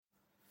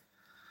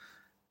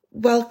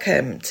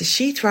Welcome to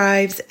She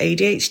Thrives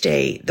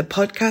ADHD, the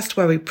podcast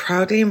where we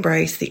proudly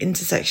embrace the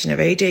intersection of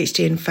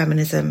ADHD and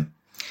feminism.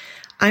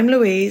 I'm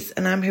Louise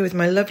and I'm here with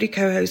my lovely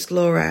co-host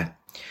Laura.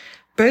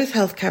 Both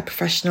healthcare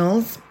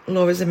professionals,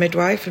 Laura's a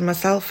midwife and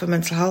myself a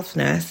mental health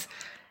nurse,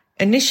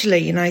 initially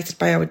united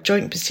by our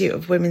joint pursuit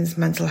of women's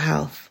mental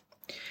health.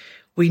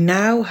 We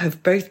now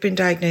have both been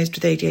diagnosed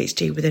with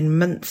ADHD within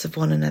months of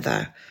one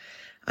another.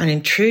 And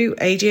in true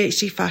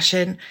ADHD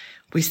fashion,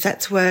 we set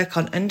to work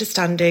on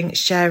understanding,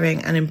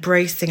 sharing and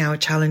embracing our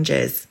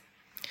challenges.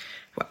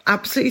 We're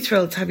absolutely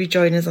thrilled to have you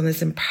join us on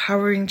this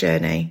empowering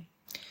journey.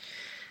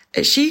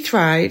 At She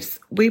Thrives,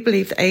 we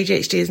believe that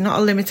ADHD is not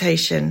a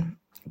limitation,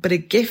 but a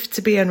gift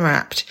to be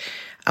unwrapped.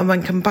 And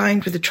when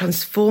combined with the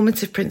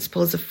transformative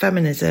principles of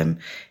feminism,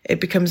 it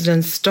becomes an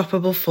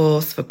unstoppable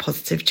force for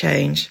positive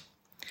change.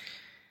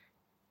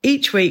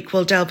 Each week,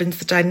 we'll delve into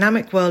the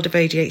dynamic world of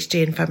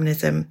ADHD and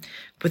feminism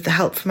with the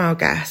help from our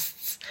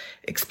guests,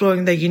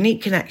 exploring their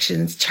unique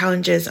connections,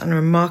 challenges, and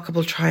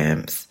remarkable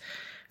triumphs.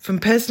 From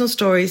personal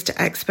stories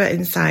to expert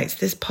insights,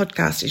 this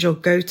podcast is your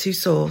go-to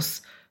source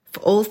for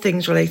all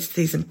things related to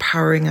these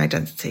empowering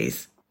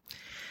identities.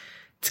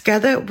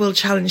 Together, we'll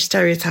challenge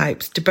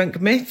stereotypes, debunk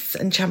myths,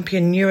 and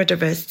champion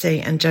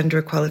neurodiversity and gender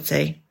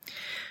equality.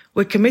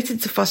 We're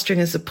committed to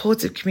fostering a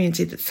supportive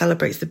community that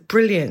celebrates the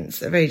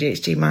brilliance of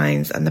ADHD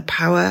minds and the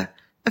power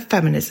of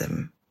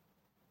feminism.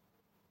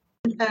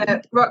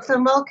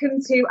 Roxanne,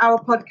 welcome to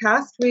our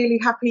podcast. Really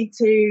happy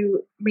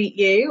to meet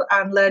you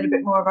and learn a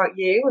bit more about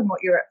you and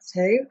what you're up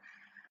to.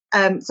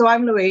 So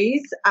I'm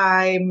Louise.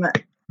 I'm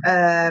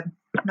a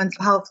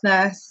mental health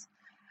nurse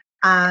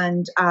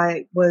and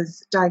I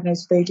was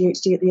diagnosed with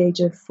ADHD at the age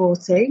of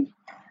 40.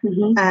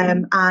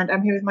 And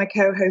I'm here with my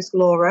co-host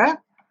Laura.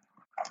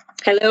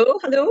 Hello.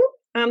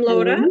 I'm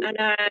Laura and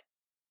I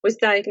was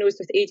diagnosed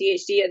with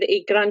ADHD at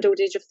the grand old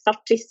age of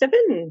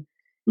 37.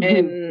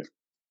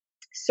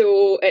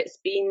 So it's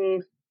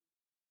been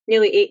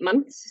nearly 8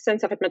 months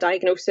since I've had my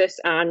diagnosis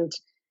and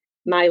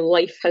my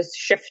life has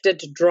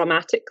shifted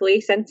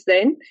dramatically since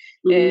then.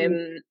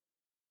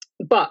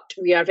 But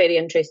we are very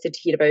interested to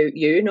hear about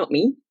you, not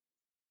me.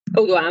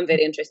 Although I'm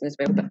very interested as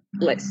well, but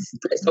let's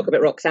talk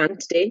about Roxanne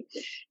today.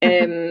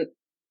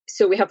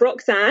 So we have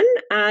Roxanne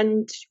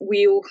and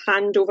we'll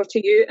hand over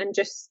to you and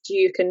just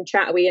you can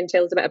chat away and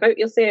tell us a bit about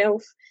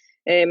yourself.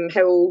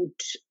 How old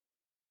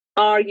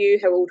are you?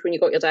 How old when you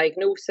got your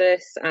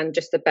diagnosis? And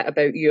just a bit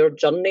about your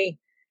journey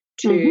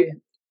to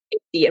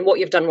ADHD and what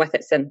you've done with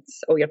it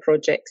since, all your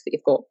projects that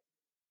you've got.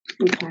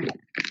 Okay.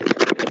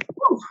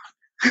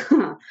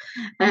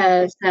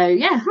 Hi,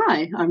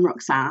 I'm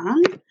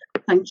Roxanne.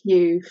 Thank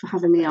you for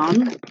having me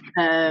on.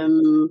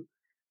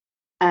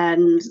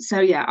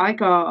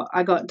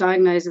 I got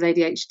diagnosed with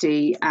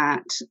ADHD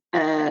at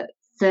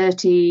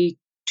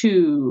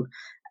 32,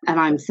 and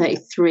I'm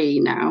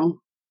 33 now.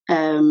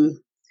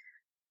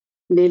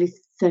 Nearly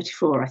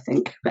 34, I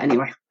think. But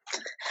anyway,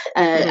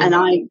 and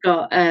I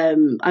got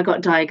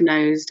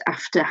diagnosed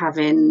after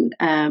having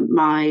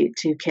my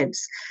 2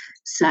 kids.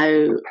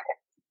 So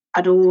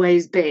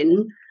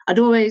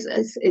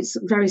it's a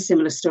very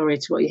similar story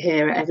to what you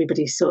hear.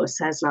 Everybody sort of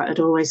says, like,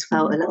 I'd always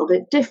felt a little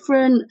bit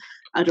different.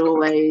 I'd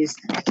always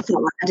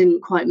felt like I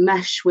didn't quite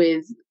mesh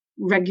with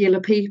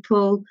regular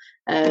people.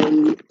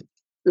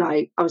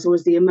 Like I was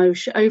always the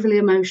overly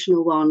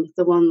emotional one,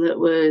 the one that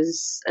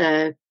was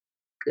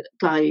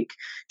like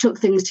took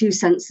things too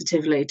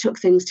sensitively, took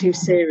things too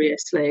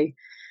seriously,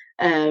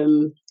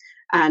 and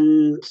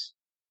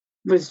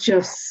was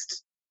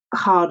just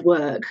hard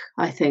work,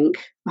 I think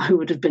I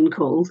would have been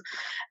called.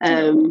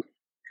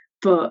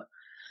 But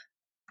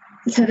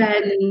so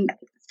then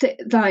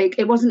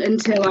it wasn't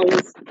until I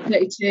was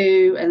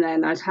 32 and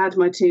then I'd had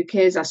my 2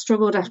 kids. I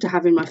struggled after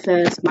having my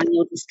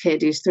eldest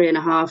kid, who's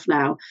 3.5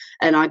 now.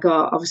 And I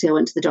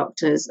went to the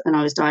doctors and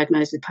I was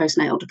diagnosed with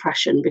postnatal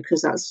depression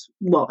because that's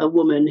what a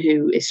woman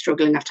who is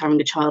struggling after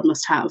having a child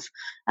must have.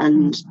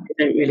 And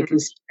they don't really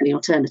consider any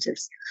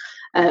alternatives.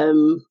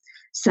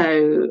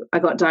 So I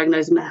got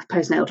diagnosed with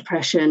postnatal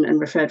depression and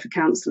referred for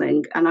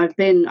counselling. And I've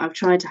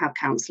tried to have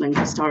counselling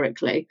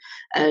historically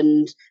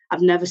and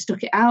I've never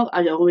stuck it out.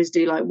 I always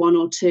do like 1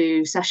 or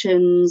 2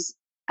 sessions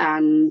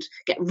and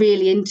get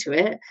really into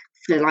it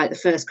for like the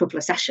first couple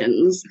of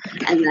sessions.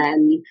 And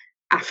then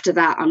after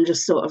that, I'm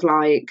just sort of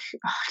like,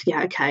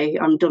 okay,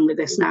 I'm done with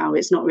this now.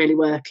 It's not really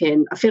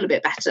working. I feel a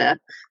bit better.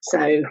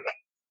 So,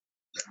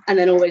 and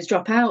then always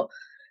drop out.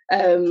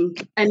 And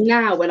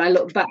now when I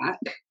look back,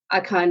 I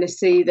kind of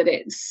see that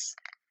it's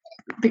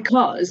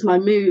because my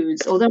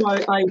moods, although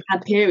I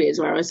had periods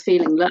where I was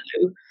feeling low,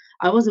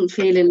 I wasn't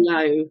feeling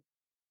low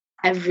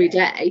every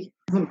day.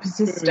 It wasn't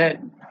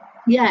persistent.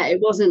 Yeah, it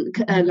wasn't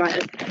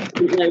like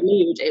a low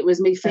mood. It was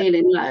me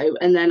feeling low,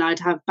 and then I'd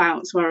have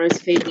bouts where I was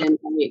feeling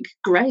like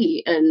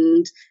great,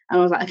 and I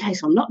was like, okay,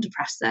 so I'm not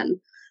depressed then.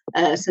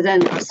 So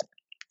then I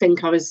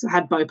think I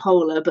had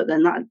bipolar, but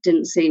then that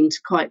didn't seem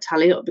to quite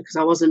tally up because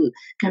I wasn't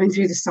going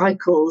through the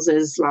cycles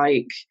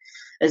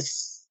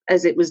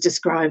as it was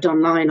described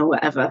online or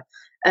whatever.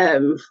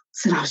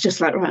 So I was just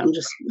like, right, I'm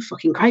just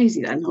fucking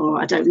crazy then,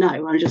 or I don't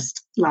know, I'm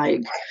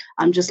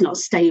just not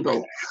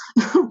stable.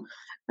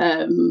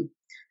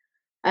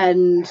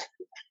 And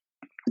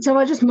so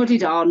I just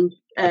muddied on,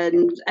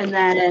 and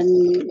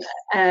then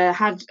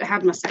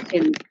had my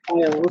second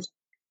child,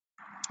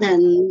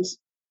 and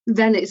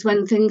then it's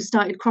when things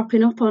started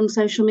cropping up on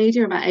social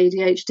media about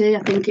ADHD.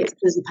 I think it's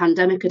because the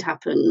pandemic had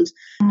happened,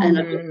 and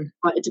it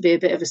started to be a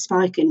bit of a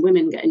spike in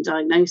women getting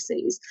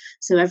diagnoses.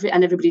 So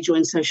everybody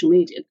joined social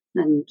media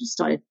and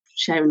started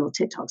sharing all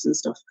TikToks and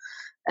stuff.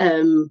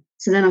 So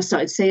then I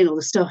started seeing all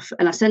the stuff,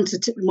 and I sent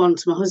one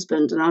to my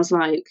husband, and I was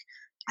like,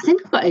 I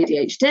think I've got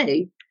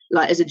ADHD,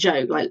 like as a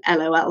joke, like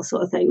LOL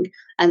sort of thing.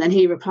 And then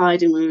he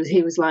replied, and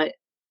he was like,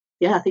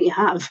 yeah, I think you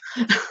have.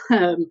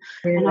 And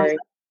I was like,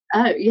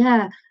 oh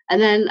yeah.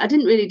 And then I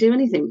didn't really do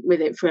anything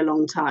with it for a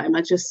long time.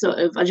 I just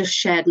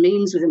shared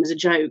memes with him as a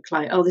joke,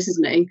 like, oh, this is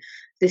me.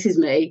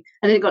 And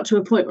then it got to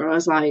a point where I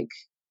was like,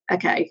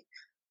 okay,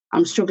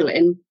 I'm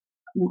struggling.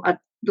 Why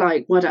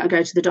don't I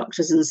go to the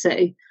doctors and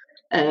see?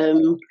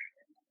 And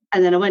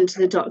then I went to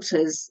the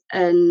doctors,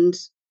 and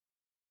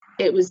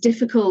it was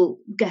difficult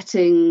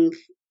getting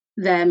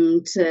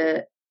them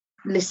to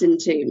listen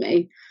to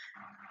me.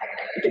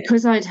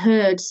 Because I'd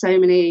heard so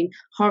many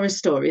horror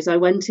stories, I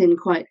went in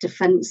quite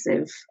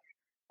defensive.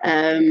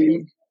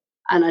 And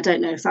I don't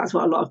know if that's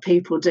what a lot of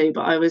people do,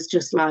 but I was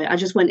just like, I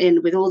just went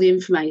in with all the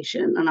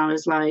information, and I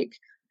was like,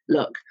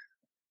 look,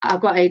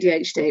 I've got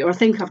ADHD, or I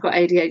think I've got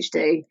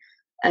ADHD.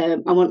 I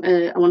want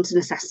an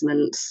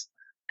assessment.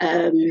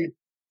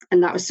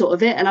 And that was sort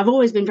of it. And I've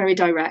always been very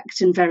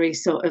direct and very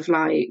sort of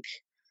like,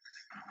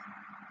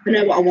 I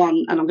know what I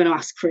want and I'm going to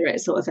ask for it,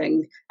 sort of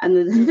thing.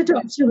 And the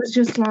doctor was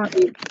just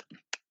like,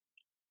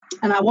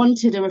 and I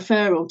wanted a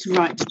referral to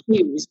Right to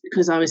Choose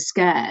because I was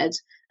scared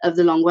of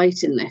the long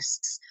waiting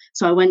lists.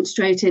 So I went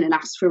straight in and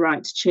asked for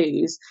Right to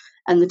Choose.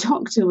 And the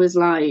doctor was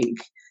like,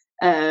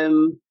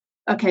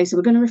 okay, so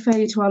we're going to refer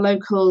you to our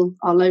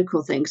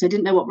local thing, because I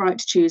didn't know what Right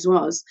to Choose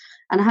was.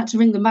 And I had to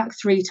ring them back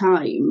 3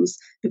 times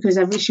because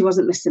she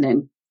wasn't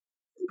listening.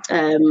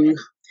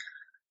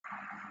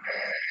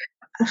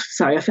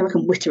 Sorry, I feel like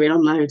I'm wittering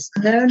on loads.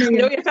 No,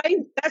 you're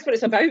fine. That's what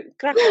it's about.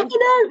 Crack on. I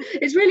know.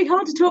 It's really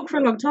hard to talk for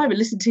a long time and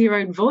listen to your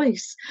own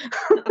voice.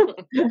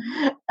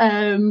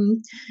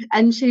 And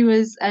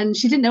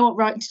she didn't know what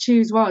Right to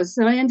Choose was.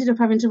 So I ended up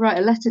having to write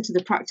a letter to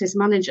the practice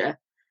manager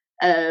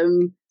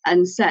and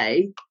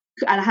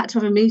I had to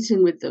have a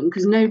meeting with them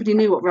because nobody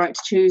knew what Right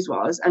to Choose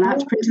was. And I had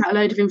to print out a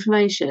load of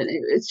information.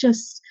 It's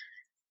just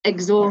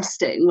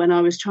exhausting when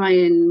I was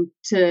trying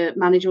to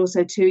manage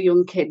also 2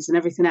 young kids and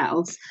everything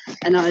else.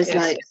 And I was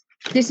like,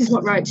 this is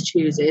what Right to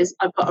Choose is.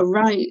 I've got a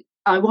right,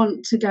 I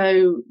want to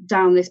go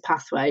down this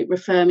pathway,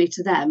 refer me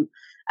to them.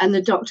 And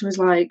the doctor was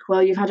like,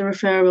 well, you've had a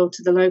referral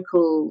to the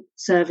local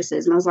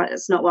services. And I was like,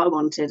 that's not what I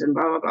wanted, and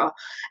blah, blah, blah.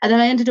 And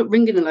then I ended up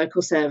ringing the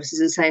local services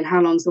and saying,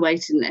 how long's the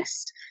waiting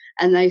list?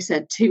 And they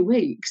said 2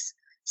 weeks.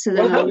 So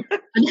then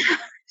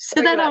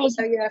I was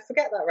like, yeah,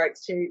 forget that Right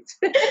to Choose.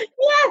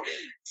 Yeah.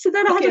 So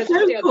then I had a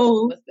phone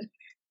call.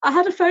 I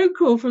had a phone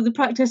call from the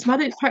practice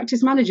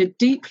manager,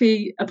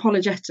 deeply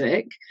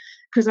apologetic,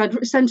 because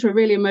I'd sent her a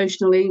really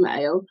emotional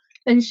email.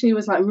 And she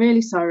was like, I'm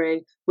really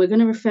sorry. We're going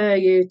to refer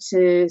you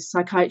to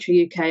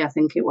Psychiatry UK, I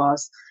think it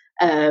was.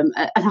 And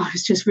I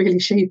was just really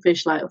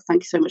sheepish, like, oh,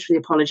 thank you so much for the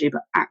apology,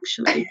 but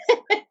actually,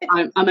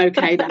 I'm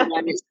okay then.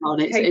 It's fine.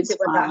 It's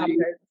fine.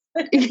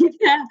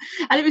 Yeah,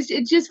 and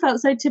it just felt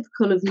so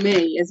typical of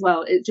me as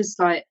well. It just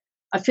like,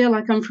 I feel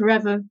like I'm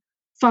forever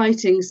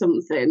fighting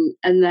something,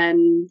 and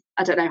then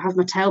I don't know, have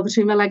my tail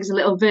between my legs a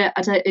little bit.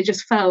 It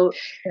just felt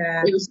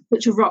it was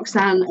such a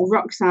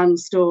Roxanne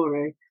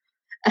story.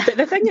 But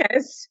the thing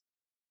is,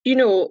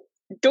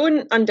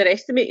 don't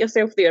underestimate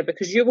yourself there,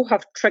 because you will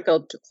have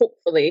triggered,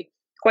 hopefully,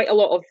 quite a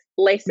lot of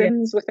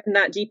lessons within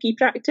that GP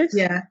practice.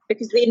 Yeah,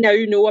 because they now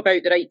know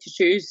about the Right to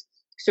Choose.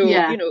 So,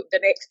 the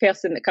next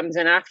person that comes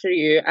in after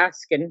you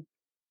asking,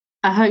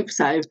 I hope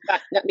so.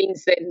 That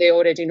means that they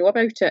already know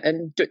about it,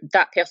 and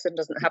that person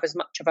doesn't have as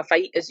much of a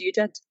fight as you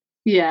did.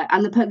 Yeah,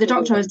 and the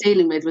doctor I was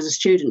dealing with was a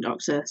student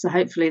doctor, so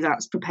hopefully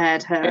that's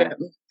prepared her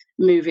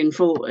moving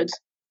forward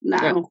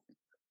now.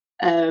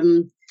 Yeah.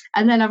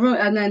 And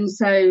then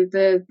so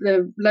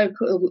the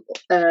local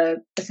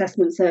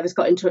assessment service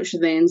got in touch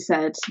with me and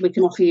said, we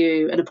can offer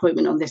you an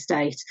appointment on this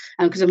date.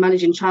 And because I'm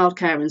managing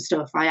childcare and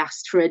stuff, I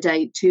asked for a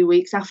date 2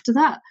 weeks after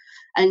that.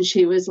 And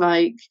she was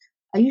like,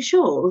 are you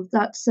sure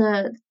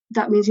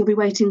that means you'll be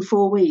waiting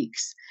 4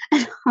 weeks?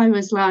 And I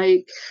was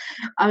like,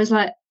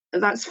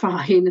 that's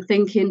fine.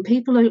 Thinking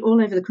people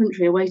all over the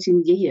country are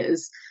waiting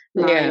years.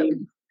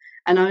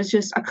 And I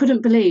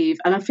couldn't believe,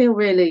 and I feel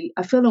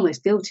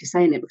almost guilty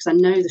saying it, because I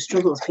know the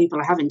struggles people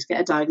are having to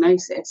get a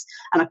diagnosis,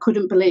 and I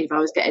couldn't believe I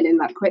was getting in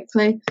that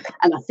quickly.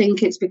 And I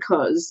think it's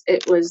because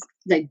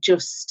they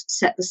just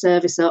set the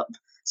service up,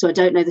 so I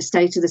don't know the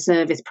state of the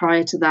service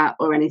prior to that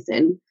or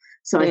anything.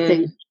 So I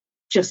think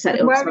just set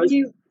it up.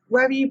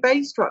 Where are you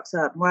based,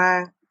 Roxanne?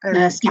 Where?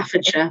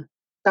 Staffordshire.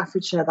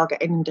 Staffordshire, they'll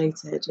get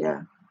inundated.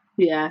 Yeah.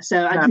 Yeah,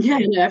 so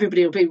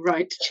everybody will be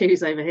right to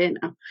choose over here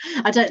now.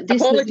 I don't.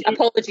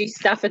 Apologies,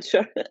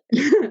 Staffordshire.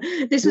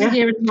 This was a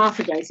year and a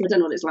half ago, so I don't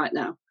know what it's like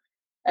now.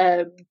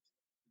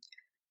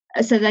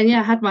 So then,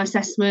 I had my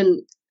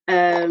assessment,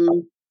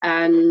 and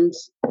then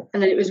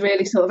it was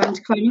really sort of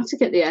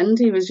anticlimactic at the end.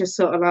 He was just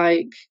sort of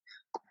like,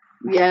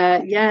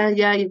 yeah,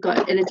 you've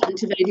got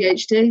inattentive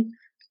ADHD,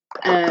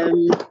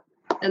 and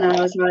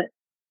I was like,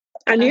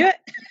 I knew it.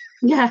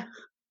 Yeah.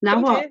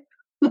 Now okay. What?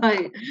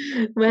 Like,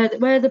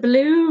 where are the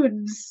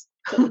balloons?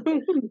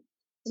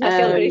 It's my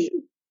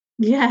celebration.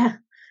 Yeah,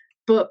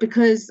 but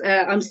because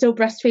I'm still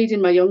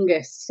breastfeeding my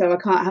youngest, so I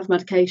can't have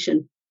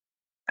medication.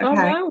 Okay. Oh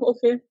wow,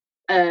 okay.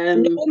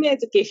 No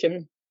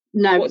medication.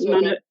 No,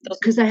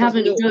 because they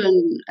haven't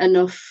done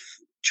enough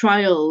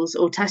trials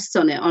or tests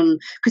on it,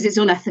 because it's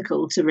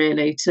unethical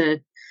to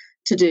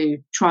do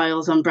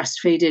trials on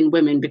breastfeeding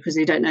women, because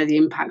they don't know the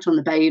impact on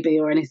the baby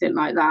or anything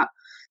like that.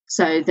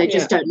 So they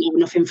just don't know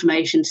enough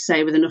information to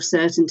say with enough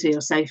certainty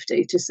or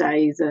safety to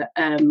say that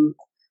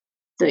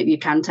that you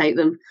can take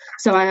them.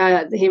 So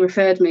he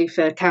referred me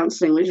for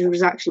counselling, which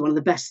was actually one of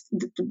the best,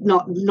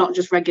 not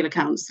just regular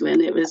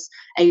counselling, it was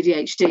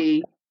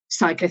ADHD,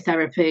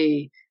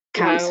 psychotherapy,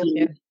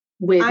 counselling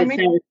with a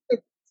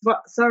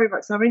therapist. Sorry,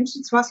 Roxanne, I'm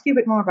interested to ask you a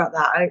bit more about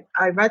that.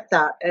 I read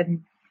that,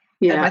 and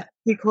I think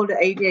you called it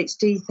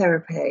ADHD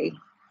therapy.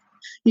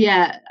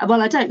 Yeah, well,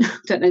 I don't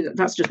know.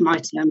 That's just my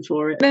term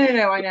for it.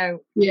 No, I know.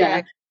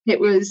 Yeah, it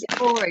was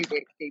for ADHD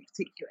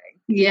particularly.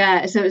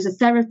 Yeah, so it was a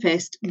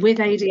therapist with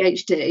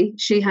ADHD.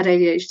 She had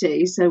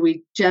ADHD, so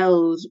we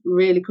gelled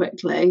really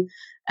quickly,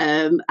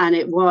 and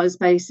it was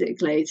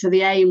basically, so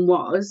the aim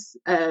was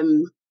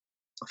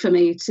for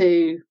me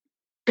to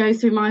go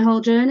through my whole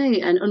journey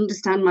and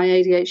understand my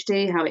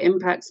ADHD, how it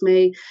impacts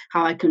me,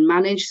 how I can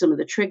manage some of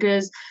the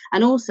triggers,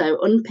 and also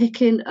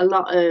unpicking a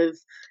lot of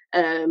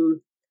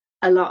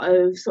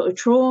sort of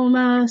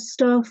trauma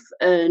stuff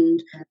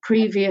and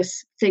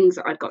previous things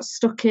that I'd got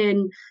stuck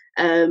in,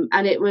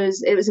 and it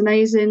was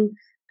amazing.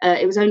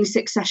 It was only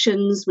 6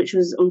 sessions, which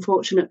was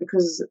unfortunate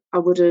because I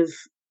would have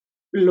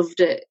loved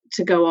it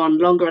to go on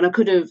longer, and I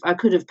could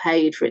have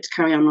paid for it to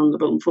carry on longer,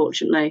 but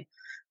unfortunately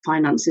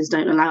finances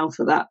don't allow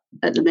for that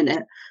at the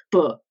minute.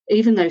 But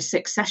even those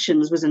 6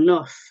 sessions was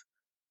enough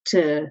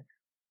to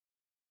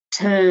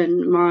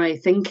turn my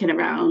thinking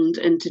around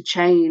and to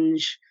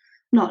change.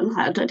 Don't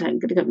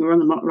get me wrong,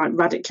 I'm not like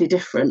radically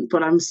different,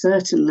 but I'm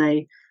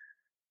certainly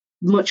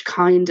much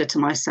kinder to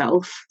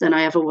myself than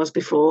I ever was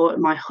before.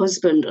 My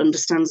husband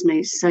understands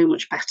me so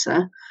much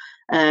better.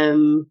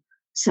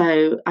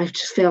 So I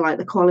just feel like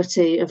the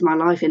quality of my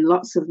life in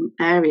lots of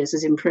areas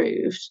has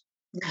improved.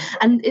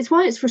 And it's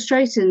why it's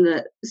frustrating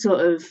that sort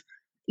of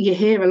you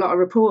hear a lot of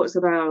reports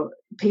about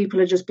people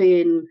are just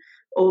being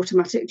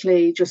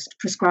automatically just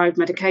prescribed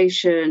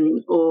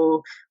medication,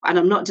 and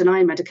I'm not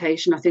denying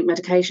medication. I think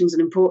medication is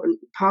an important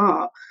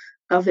part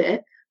of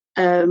it,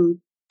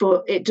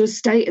 but it does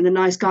state in the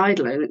NICE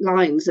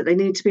guidelines that they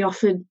need to be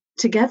offered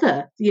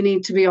together. You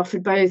need to be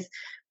offered both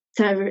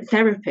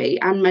therapy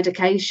and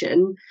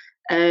medication,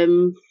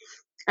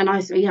 and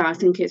I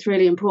think it's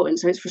really important.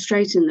 So it's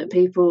frustrating that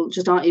people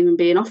just aren't even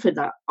being offered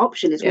that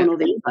option. It's one or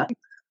the other.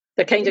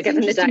 They're kind of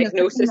given the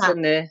diagnosis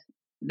and the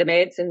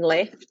meds and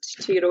left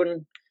to your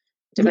own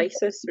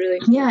devices, really.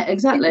 Yeah,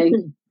 exactly.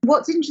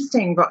 What's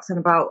interesting, Roxanne,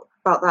 about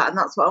that, and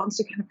that's what I wanted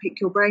to kind of pick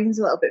your brains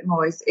a little bit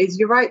more, is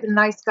you're right, the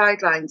NICE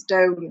guidelines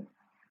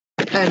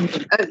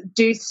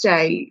do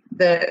state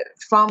that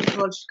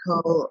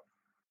pharmacological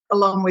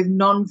along with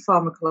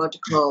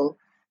non-pharmacological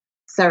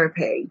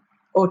therapy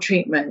or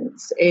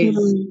treatments is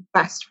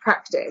best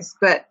practice,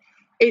 but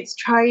it's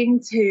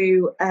trying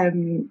to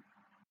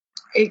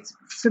it's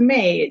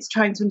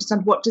trying to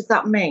understand, what does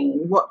that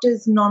mean? What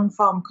does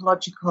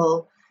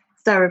non-pharmacological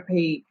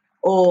therapy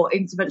or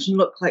intervention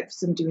look like for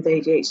somebody with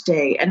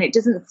ADHD? And it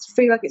doesn't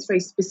feel like it's very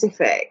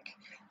specific.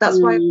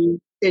 That's why I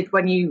did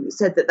when you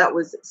said that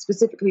was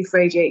specifically for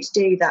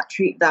ADHD,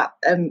 that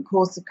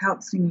course of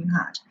counselling you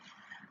had.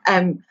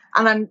 And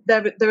there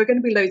are going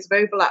to be loads of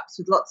overlaps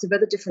with lots of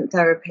other different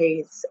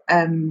therapies.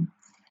 And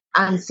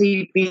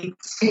CBT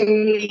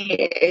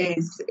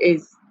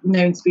is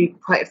known to be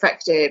quite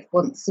effective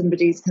once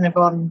somebody's kind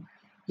of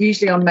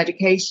usually on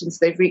medication, so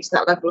they've reached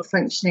that level of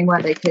functioning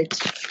where they could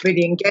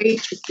really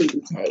engage with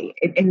CBT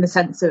in the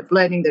sense of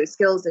learning those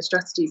skills, those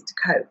strategies to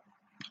cope.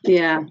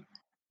 Yeah.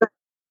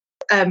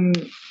 So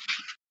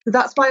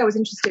that's why I was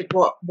interested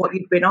what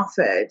you'd been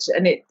offered,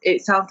 and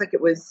it sounds like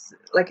it was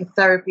like a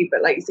therapy,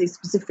 but like you say,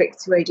 specific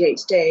to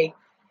ADHD.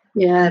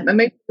 Yeah, and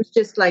maybe it was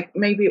just like,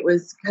 maybe it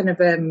was kind of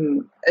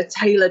a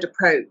tailored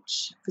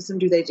approach for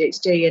somebody with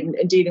ADHD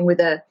and dealing with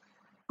a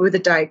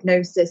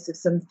diagnosis of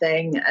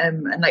something,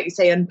 and like you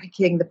say,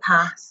 unpicking the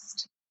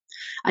past.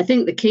 I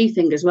think the key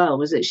thing as well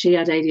was that she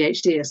had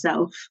ADHD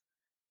herself,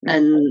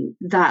 and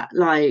that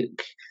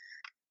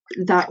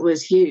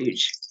was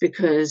huge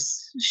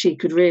because she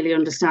could really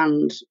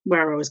understand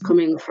where I was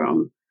coming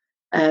from.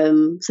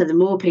 So the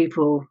more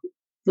people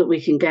that we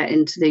can get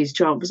into these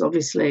jobs,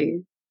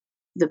 obviously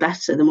the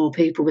better. The more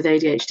people with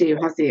ADHD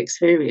who have the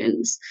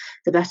experience,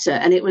 the better.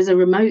 And it was a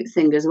remote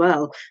thing as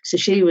well. So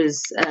he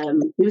was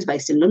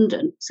based in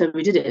London, so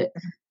we did it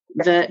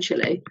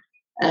virtually,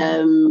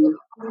 and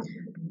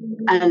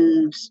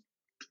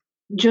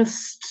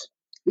just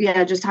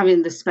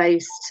having the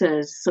space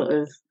to sort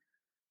of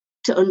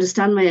to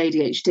understand my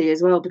ADHD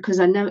as well, because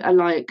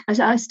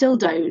I still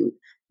don't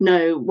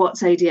know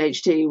what's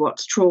ADHD,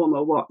 what's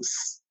trauma,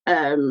 what's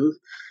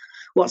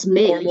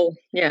me, normal,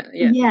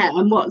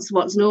 and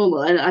what's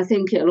normal. And I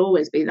think it'll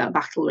always be that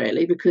battle,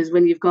 really, because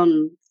when you've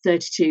gone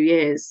 32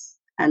 years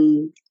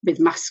and with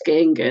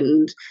masking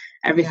and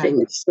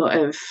everything, it's sort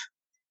of,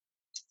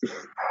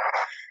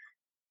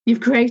 you've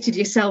created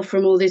yourself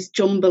from all this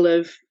jumble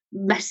of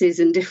messes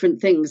and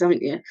different things,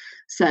 haven't you?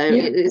 So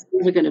it's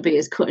never going to be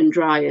as cut and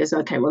dry as,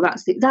 okay, well,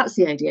 that's the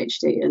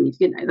ADHD, and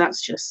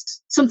that's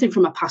just something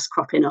from a past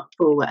cropping up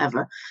or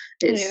whatever.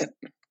 It's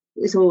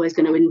always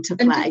going to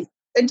interplay.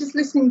 And just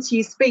listening to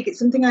you speak, it's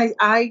something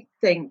I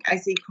think I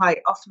see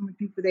quite often with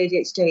people with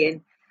ADHD,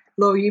 and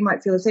Laura, you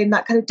might feel the same,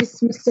 that kind of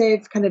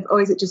dismissive kind of, oh,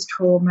 is it just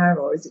trauma,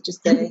 or is it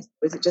just this,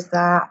 or is it just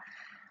that?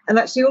 And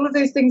actually all of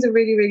those things are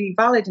really, really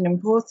valid and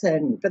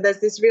important, but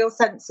there's this real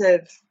sense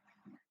of,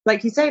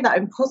 like you say, that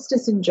imposter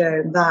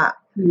syndrome, that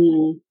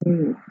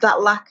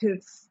that lack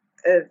of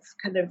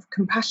kind of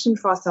compassion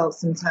for ourselves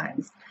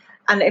sometimes.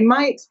 And in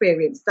my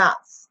experience, that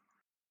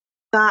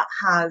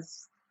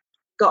has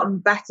gotten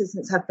better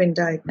since I've been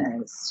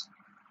diagnosed.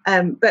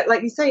 But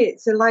like you say,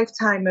 it's a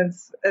lifetime of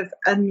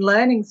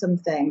unlearning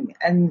something,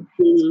 and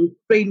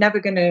we're never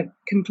going to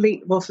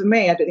complete. Well, for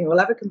me, I don't think we'll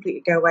ever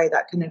completely go away.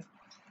 That kind of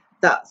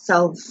that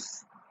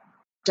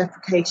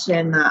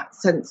self-deprecation, that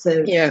sense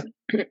of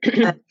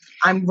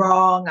I'm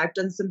wrong, I've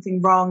done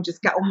something wrong,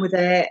 just get on with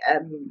it.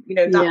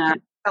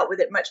 That felt with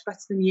it much better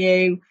than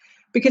you,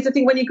 because I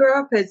think when you grow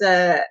up as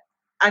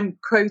I'm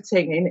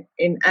quoting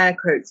in air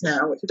quotes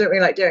now, which I don't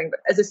really like doing, but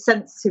as a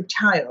sensitive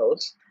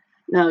child,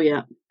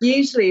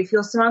 usually if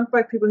you're surrounded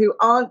by people who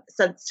aren't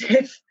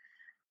sensitive,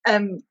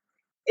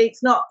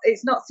 it's not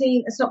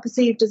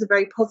perceived as a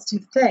very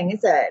positive thing,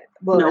 is it?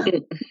 Well, no.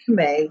 For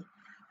me.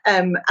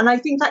 And I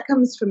think that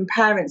comes from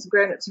parents,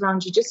 grown-ups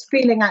around you, just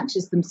feeling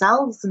anxious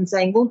themselves and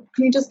saying, well,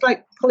 can you just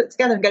like pull it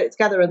together and get it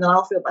together, and then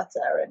I'll feel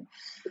better.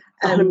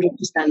 And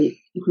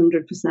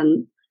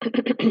 100%.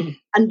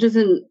 And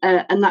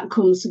that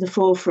comes to the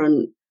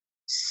forefront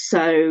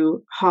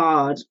so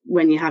hard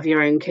when you have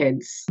your own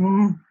kids.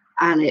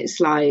 And it's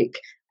like,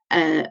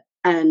 I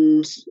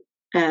don't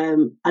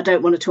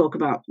want to talk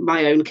about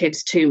my own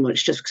kids too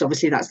much, just because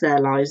obviously that's their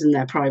lives and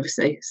their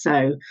privacy.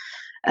 So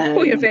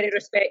you're very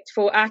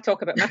respectful. I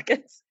talk about my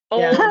kids.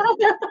 I'm trying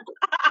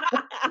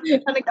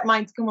to get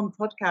mine to come on the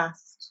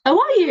podcast.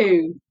 Oh, are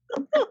you?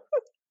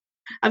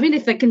 I mean,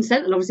 if they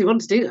consent and obviously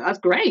want to do that, that's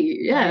great.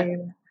 Yeah.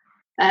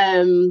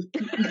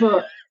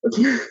 But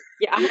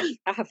I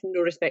have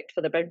no respect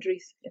for the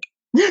boundaries.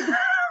 I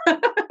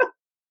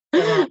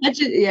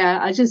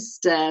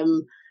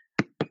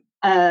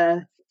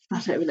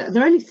don't know.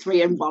 They're only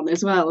 3 and 1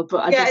 as well,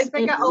 but I'm just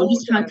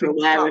hyper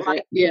aware of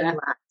it. Yeah.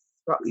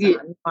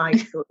 Roxanne, I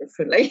feel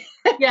differently.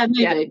 Yeah,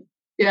 maybe.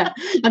 Yeah.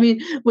 I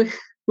mean,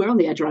 we're on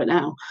the edge right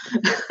now.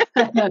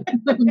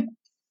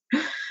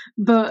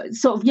 But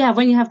sort of,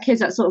 when you have kids,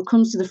 that sort of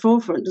comes to the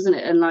forefront, doesn't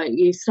it? And like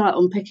you start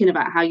unpicking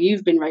about how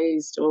you've been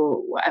raised or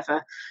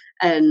whatever,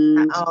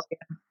 and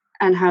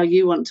how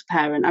you want to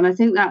parent. And I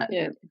think that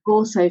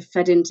also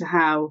fed into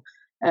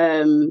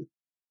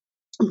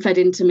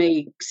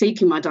me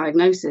seeking my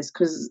diagnosis,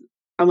 because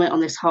I went on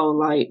this whole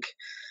like,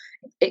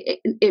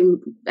 in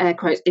air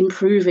quotes,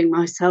 improving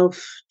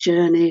myself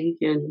journey,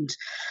 and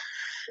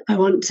I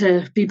want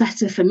to be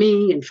better for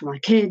me and for my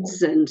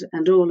kids and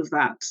all of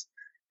that.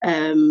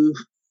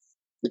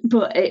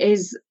 But it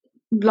is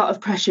a lot of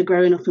pressure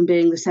growing up and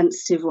being the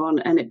sensitive one,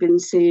 and it been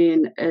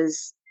seen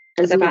as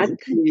a bad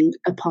thing,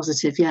 a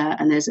positive,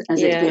 and as it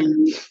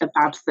being a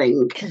bad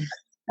thing.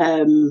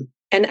 And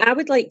I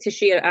would like to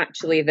share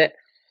actually that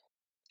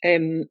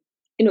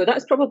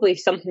that's probably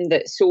something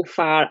that so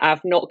far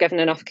I've not given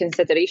enough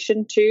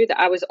consideration to, that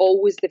I was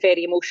always the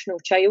very emotional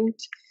child.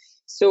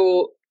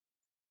 So,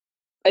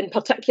 and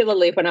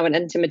particularly when I went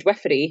into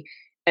midwifery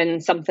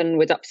and something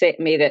would upset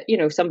me, that,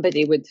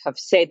 somebody would have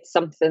said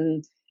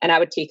something and I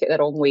would take it the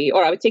wrong way,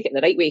 or I would take it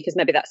the right way, because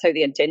maybe that's how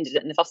they intended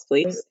it in the first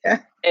place.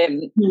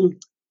 And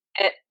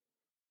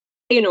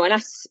I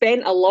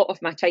spent a lot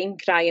of my time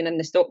crying in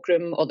the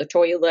stockroom or the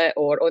toilet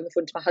or on the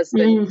phone to my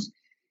husband.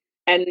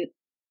 And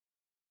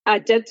I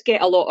did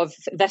get a lot of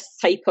this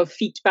type of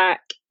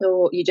feedback.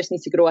 Oh, you just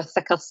need to grow a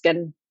thicker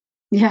skin.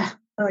 Yeah.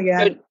 Oh,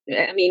 yeah. So,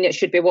 I mean, it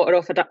should be water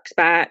off a duck's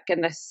back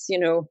and this,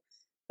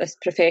 this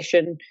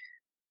profession.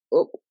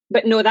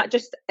 But no,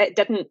 it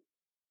didn't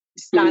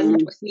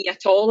stand with me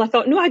at all. I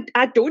thought, no,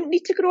 I don't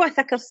need to grow a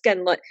thicker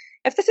skin. Like,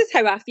 if this is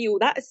how I feel,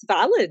 that is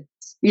valid.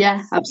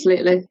 Yeah,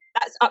 absolutely.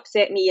 That's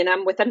upset me, and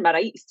I'm within my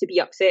rights to be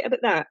upset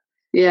about that.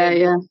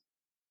 Yeah.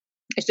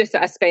 It's just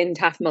that I spend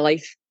half my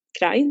life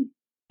crying.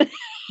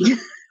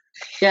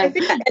 Yeah.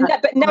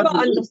 But now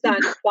I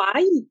understand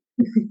why.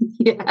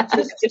 Yeah.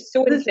 Just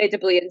so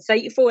incredibly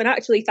insightful. And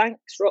actually,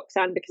 thanks,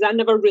 Roxanne, because I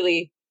never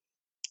really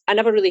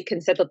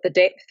considered the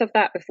depth of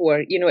that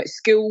before. You know, at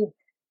school,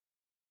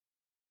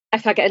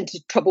 if I get into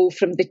trouble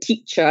from the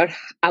teacher,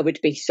 I would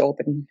be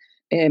sobbing.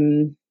 I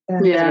don't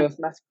know,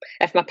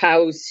 if my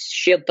pals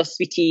shared their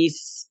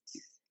sweeties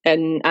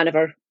and I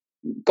never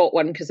got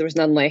one because there was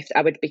none left,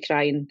 I would be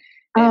crying.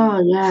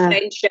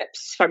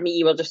 Friendships for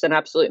me were just an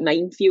absolute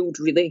minefield,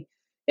 really.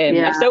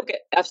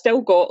 I've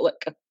still got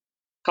like a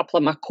couple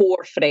of my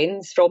core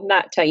friends from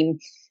that time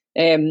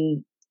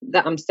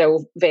that I'm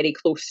still very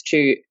close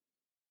to.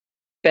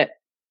 But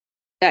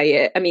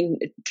I mean,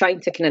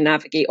 trying to kind of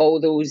navigate all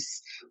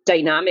those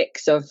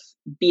dynamics of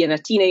being a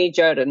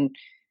teenager, and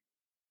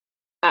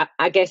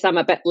I guess I'm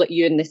a bit like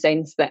you in the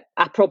sense that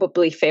I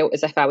probably felt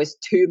as if I was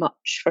too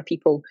much for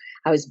people.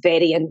 I was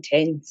very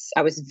intense.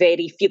 I was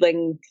very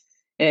feeling.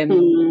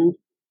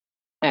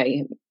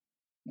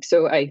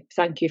 So I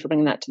thank you for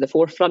bringing that to the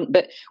forefront.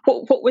 But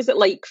what was it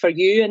like for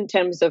you in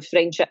terms of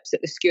friendships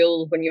at the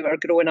school when you were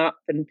growing up?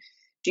 And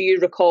do you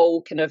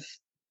recall kind of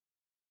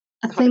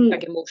having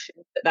big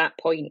emotions at that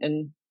point?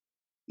 And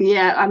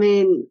yeah, I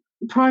mean,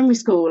 primary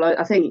school,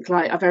 I think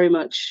like I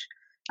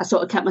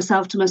sort of kept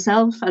myself to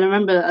myself. And I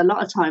remember a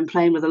lot of time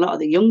playing with a lot of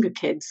the younger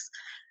kids.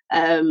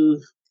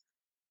 And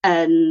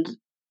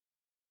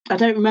I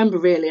don't remember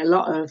really a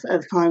lot of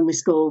primary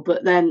school,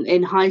 but then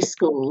in high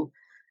school,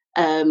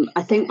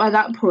 I think by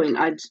that point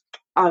I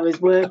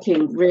was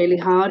working really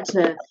hard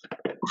to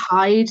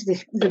hide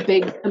the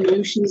big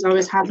emotions I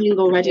was having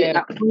already at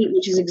that point,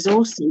 which is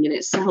exhausting in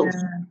itself.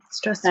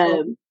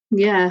 Stressful. And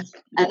I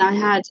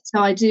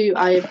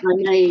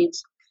made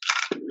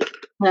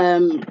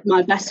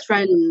my best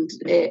friend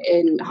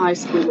in high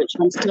school, who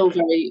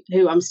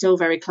I'm still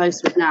very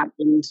close with now,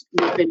 and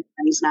we've been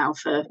friends now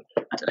for,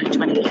 I don't know,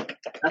 20 years.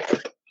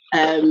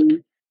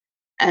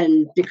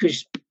 And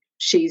because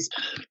she's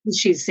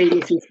seen me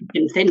through thick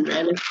and thin,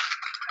 really.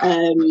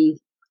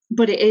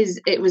 But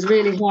it was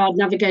really hard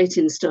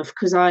navigating stuff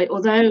because and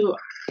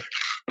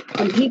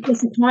people are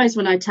surprised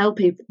when I tell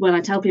people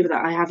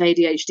that I have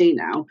ADHD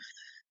now,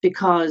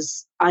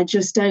 because I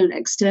just don't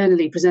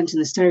externally present in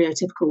the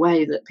stereotypical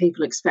way that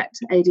people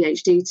expect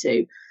ADHD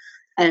to,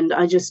 and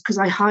because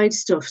I hide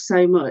stuff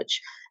so much,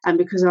 and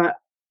because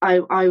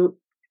I'm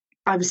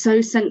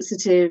so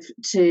sensitive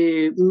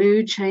to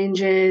mood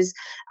changes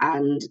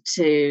and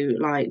to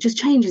like just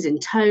changes in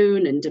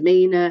tone and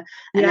demeanour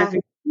and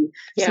everything.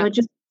 Yeah. So I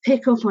just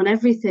pick up on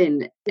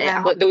everything.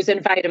 Yeah, like those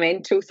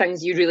environmental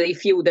things, you really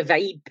feel the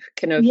vibe,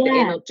 kind of the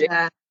energy.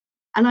 Yeah.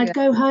 And I'd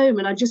go home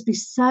and I'd just be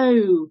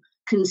so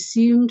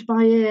consumed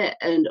by it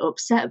and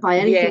upset by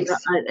anything that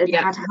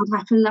had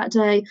happened that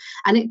day.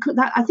 And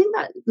I think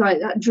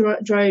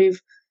that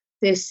drove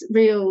this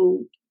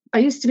real. I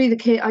used to be the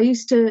kid. I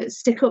used to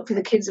stick up for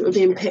the kids that were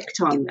being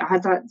picked on. I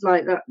had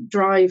that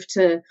drive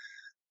to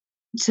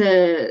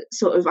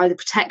sort of either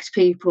protect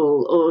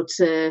people or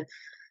to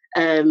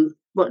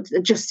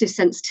justice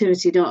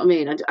sensitivity. You know what I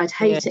mean? I'd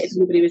hate it if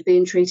somebody was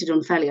being treated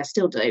unfairly. I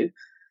still do.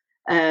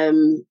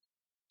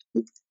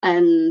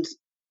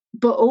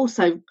 But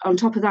also on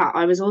top of that,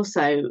 I was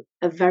also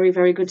a very,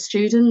 very good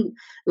student.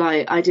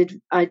 Like I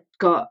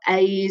got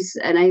A's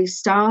and A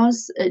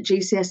stars at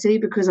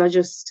GCSE because I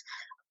just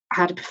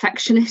had a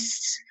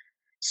perfectionist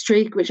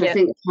streak, which I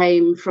think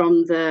came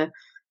from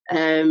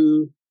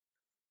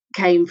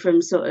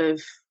sort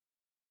of,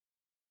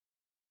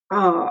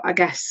 I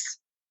guess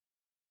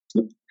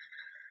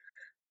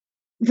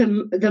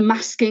the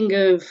masking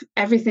of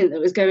everything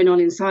that was going on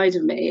inside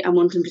of me and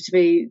wanting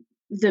to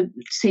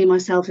see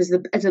myself as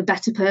a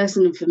better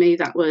person. And for me,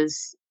 that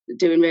was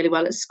doing really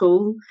well at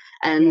school,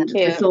 and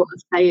the thought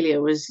of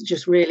failure was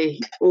just really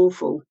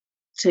awful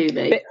to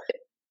me.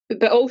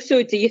 But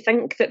also, do you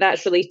think that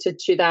that's related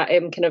to that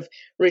kind of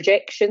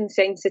rejection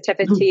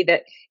sensitivity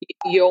that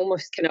you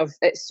almost kind of,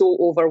 it's so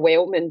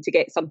overwhelming to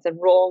get something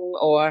wrong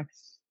or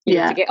you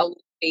know, to get a low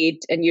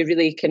grade, and you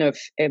really kind of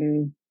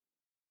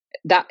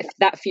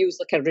that feels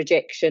like a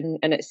rejection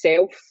in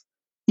itself.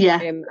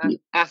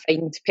 I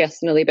find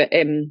personally, but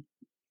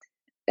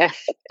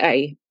if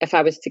I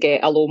was to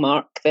get a low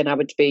mark, then I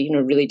would be,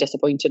 really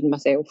disappointed in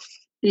myself.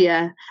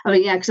 Yeah, I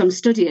mean, because I'm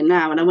studying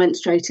now, and I went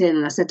straight in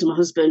and I said to my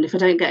husband, if I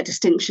don't get a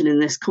distinction in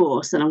this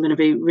course, then I'm going to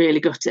be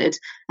really gutted.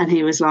 And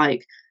he was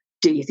like,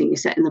 do you think you're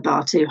setting the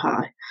bar too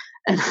high?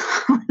 And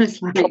I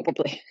was like,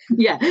 probably.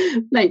 Yeah,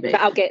 maybe. But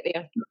I'll get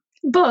there.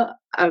 But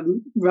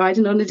I'm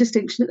riding on a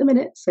distinction at the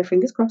minute, so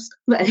fingers crossed.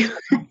 But anyway.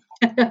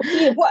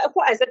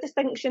 What is a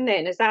distinction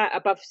then? Is that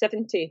above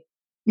 70?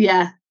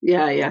 Yeah.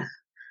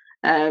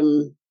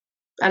 And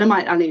I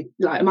might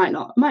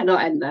not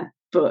end there.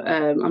 But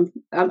I'm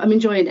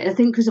enjoying it. I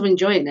think because I'm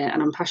enjoying it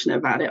and I'm passionate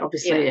about it,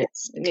 obviously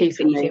it's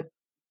keeping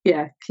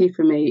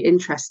me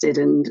interested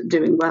and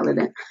doing well in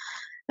it.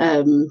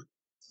 I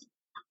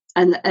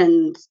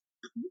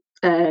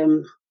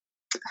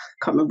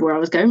can't remember where I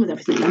was going with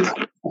everything then.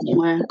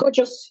 God,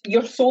 you're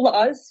so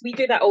like us. We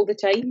do that all the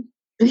time.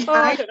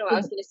 I don't know what I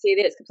was going to say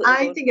there. It's completely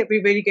I think it'd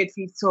be really good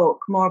for you to talk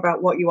more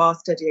about what you are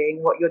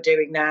studying, what you're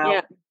doing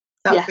now.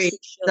 Yes.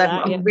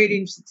 I'm really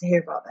interested to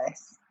hear about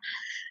this.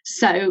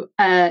 So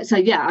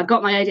yeah, I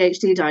got my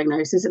ADHD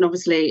diagnosis, and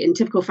obviously, in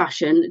typical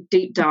fashion,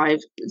 deep dive,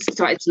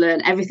 started to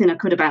learn everything I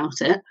could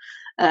about it.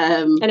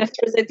 And if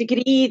there was a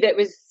degree that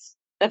was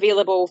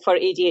available for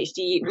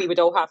ADHD, we would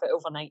all have it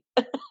overnight.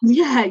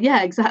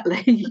 Yeah,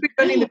 exactly. We've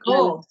done in the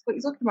course. What are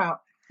you talking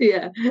about?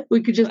 Yeah,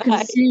 we could just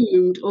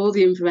consumed all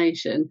the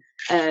information.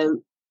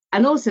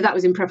 And also that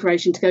was in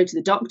preparation to go to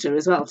the doctor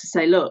as well, to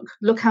say, look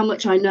how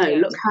much I know,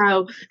 look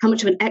how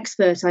much of an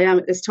expert I am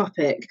at this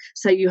topic.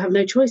 So you have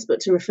no choice but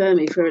to refer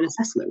me for an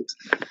assessment.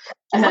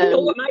 I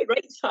know what my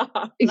rights are.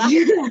 I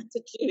have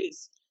to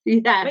choose.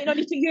 Yeah. I might not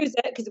need to use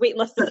it because wait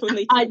lists is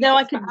only I know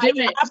I can do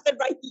it. I have the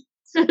right.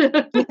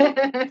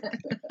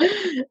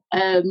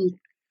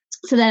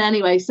 So then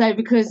anyway, I've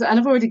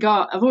already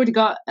got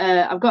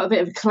I've got a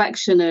bit of a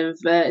collection of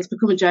it's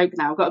become a joke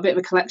now. I've got a bit of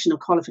a collection of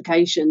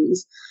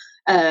qualifications.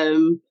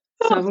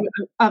 So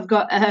I've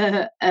got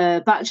a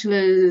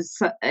bachelor's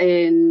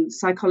in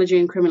psychology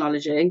and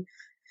criminology.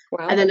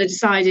 Wow. And then I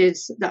decided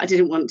that I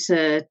didn't want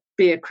to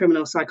be a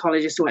criminal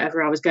psychologist or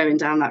whatever. I was going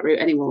down that route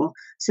anymore.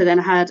 So then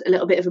I had a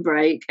little bit of a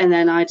break, and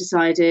then I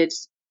decided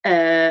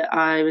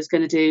I was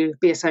going to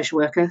be a social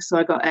worker. So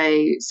I got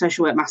a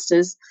social work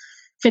master's,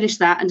 finished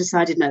that, and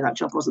decided no, that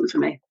job wasn't for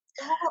me.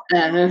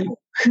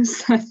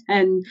 So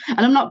then,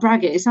 and I'm not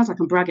bragging. It sounds like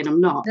I'm bragging. I'm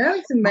not. No,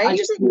 it's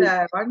amazing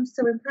though. I'm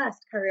so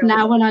impressed. Carry on.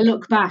 Now, when I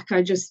look back,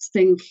 I just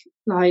think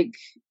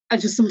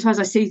sometimes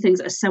I see things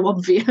that are so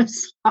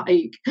obvious.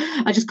 Like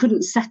I just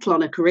couldn't settle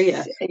on a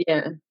career.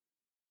 Yeah.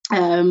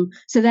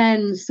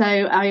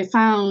 So I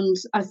found,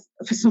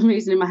 for some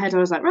reason in my head, I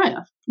was like, right,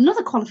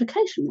 another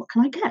qualification. What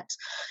can I get?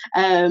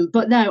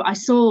 But no, I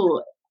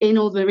saw in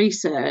all the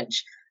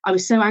research, I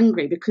was so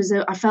angry because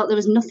I felt there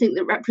was nothing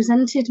that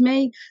represented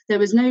me. There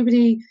was no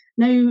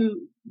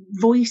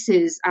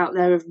voices out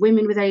there of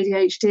women with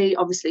ADHD.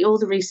 Obviously, all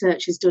the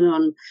research is done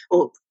on,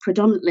 or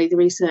predominantly the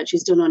research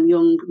is done on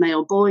young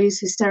male boys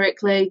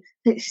historically,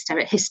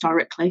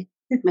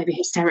 maybe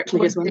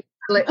hysterically as well.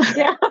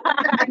 Yeah.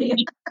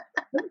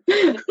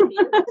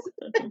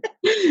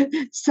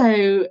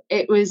 So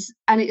it was,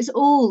 and it's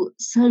all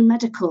so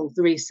medical,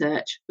 the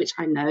research, which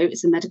I know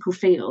it's a medical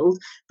field,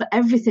 but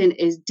everything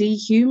is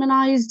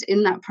dehumanized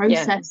in that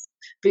process.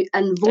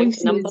 And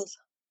voices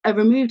are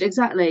removed,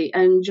 exactly,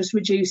 and just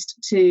reduced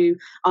to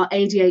our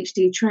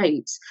ADHD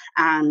traits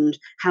and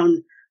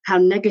how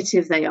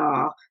negative they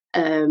are.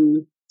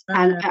 And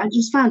I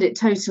just found it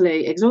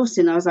totally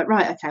exhausting. I was like,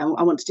 right, okay,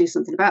 I want to do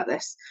something about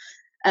this.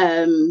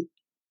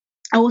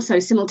 Also,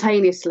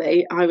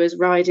 simultaneously, I was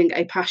riding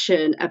a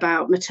passion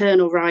about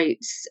maternal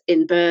rights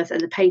in birth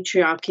and the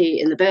patriarchy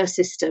in the birth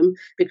system,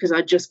 because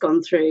I'd just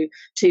gone through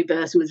 2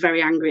 births and was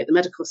very angry at the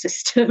medical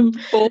system.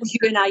 Oh,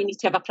 you and I need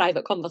to have a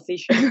private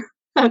conversation.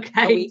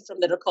 Okay. Away from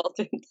the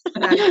recording.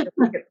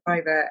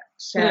 Private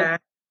share.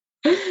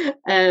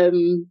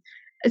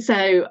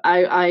 So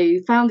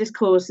I found this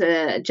course,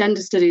 a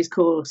gender studies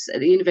course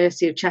at the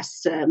University of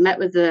Chester, met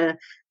with the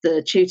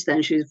tutor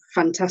then. She was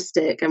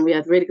fantastic, and we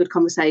had a really good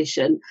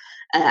conversation.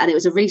 And it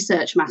was a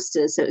research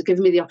master's, so it was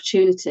giving me the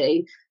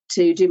opportunity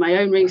to do my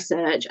own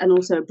research and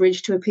also a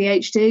bridge to a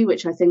PhD,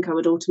 which I think I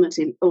would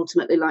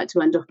ultimately like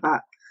to end up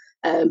at.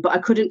 But I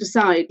couldn't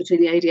decide between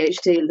the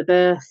ADHD and the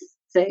birth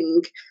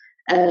thing.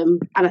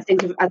 And I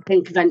think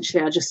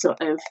eventually I just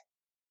sort of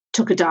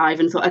took a dive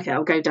and thought, okay,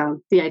 I'll go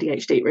down the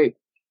ADHD route.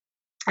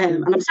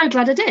 And I'm so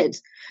glad I did.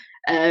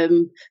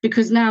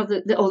 Because now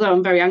that although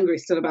I'm very angry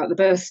still about the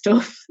birth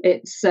stuff,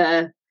 it's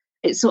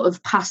sort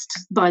of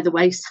passed by the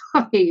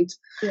wayside.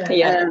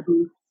 Yeah.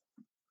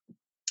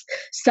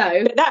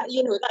 So but that,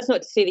 that's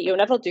not to say that you'll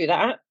never do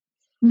that.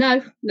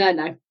 No.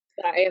 That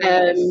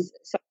is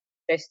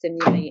interesting,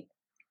 right?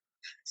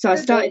 So I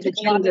started the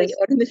gender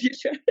in the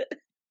future.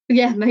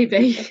 Yeah,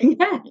 maybe.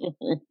 Yeah.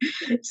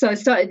 So I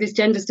started this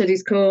gender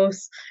studies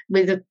course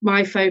with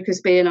my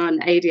focus being on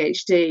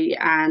ADHD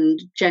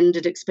and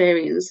gendered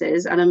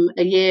experiences. And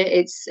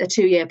it's a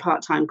 2-year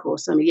part-time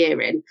course. So I'm a year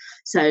in.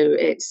 So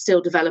it's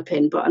still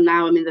developing, but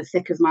now I'm in the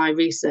thick of my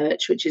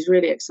research, which is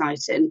really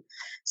exciting.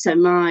 So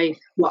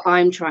what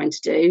I'm trying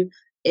to do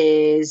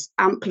is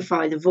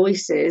amplify the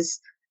voices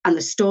and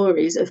the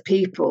stories of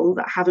people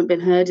that haven't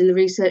been heard in the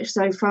research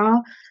so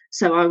far.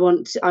 So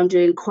I'm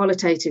doing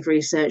qualitative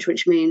research,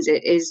 which means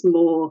it's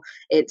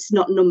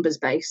not numbers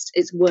based,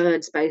 it's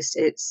words based.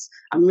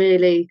 I'm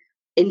really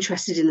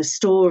interested in the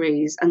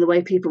stories and the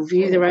way people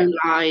view their own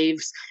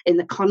lives in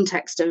the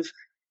context of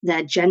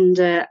their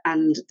gender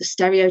and the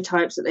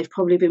stereotypes that they've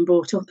probably been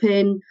brought up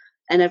in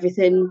and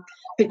everything,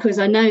 because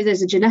I know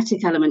there's a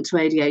genetic element to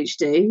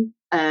ADHD.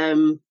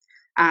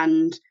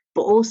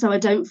 But also I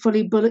don't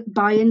fully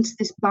buy into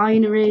this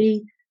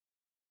binary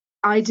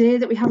idea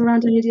that we have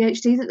around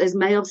ADHD, that there's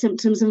male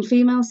symptoms and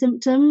female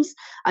symptoms.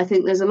 I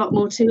think there's a lot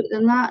more to it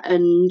than that.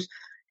 And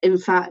in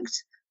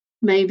fact,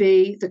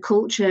 maybe the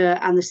culture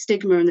and the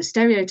stigma and the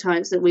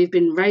stereotypes that we've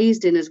been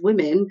raised in as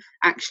women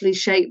actually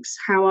shapes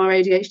how our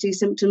ADHD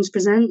symptoms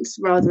present,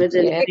 rather than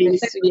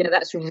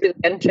that's really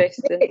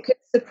interesting. It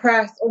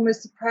could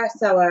almost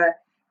suppress our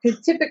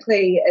Because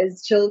typically,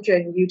 as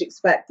children, you'd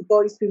expect the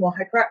boys to be more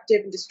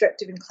hyperactive and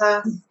destructive in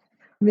class.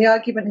 And the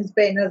argument has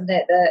been, hasn't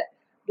it, that,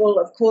 well,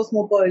 of course,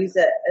 more boys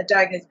are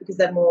diagnosed because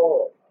they're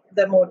more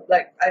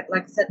like I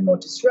said, more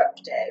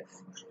disruptive.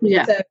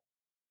 Yeah. So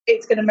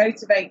it's going to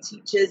motivate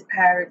teachers,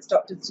 parents,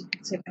 doctors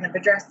to kind of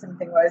address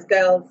something, whereas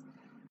girls,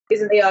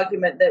 isn't the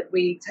argument that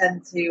we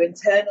tend to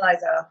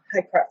internalise our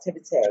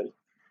hyperactivity,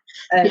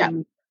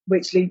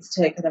 which leads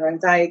to kind of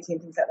anxiety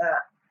and things like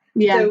that.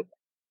 Yeah.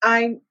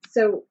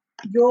 So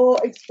you're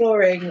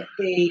exploring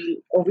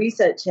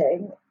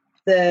researching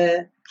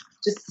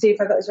just to see if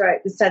I got this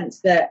right, the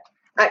sense that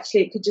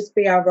actually it could just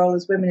be our role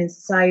as women in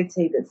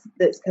society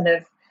that's kind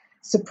of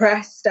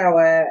suppressed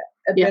our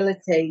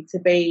ability to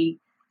be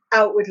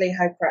outwardly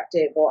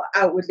hyperactive or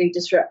outwardly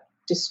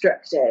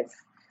destructive.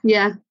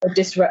 Yeah. Or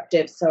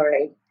disruptive,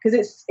 sorry.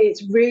 Because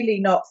it's really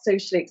not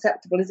socially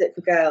acceptable, is it,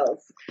 for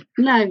girls?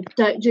 No,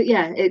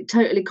 it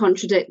totally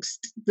contradicts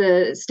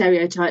the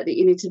stereotype that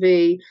you need to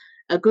be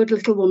a good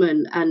little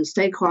woman and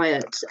stay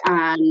quiet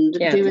and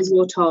do as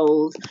you're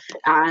told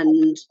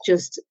and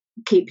just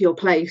keep your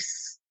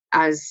place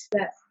as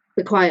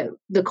the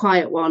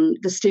quiet one,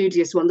 the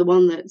studious one, the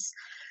one that's.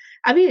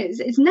 I mean,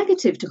 it's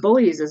negative to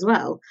boys as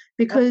well,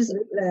 because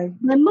there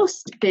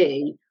must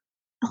be.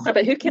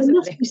 But who cares? There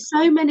must be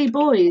so many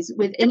boys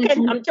with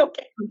inattention. I'm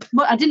joking.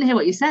 Well, I didn't hear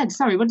what you said.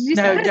 Sorry, what did you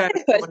say? No, don't.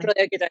 That's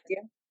probably a good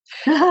idea.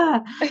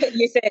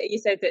 You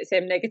said that it's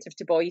negative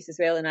to boys as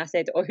well, and I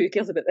said, "Oh, who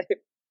cares about them?"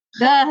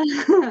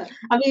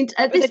 I mean,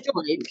 at this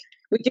point,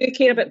 we do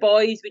care about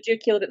boys. We do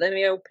care about the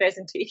male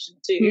presentation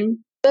too.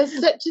 There's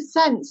such a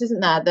sense,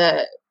 isn't there,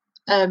 that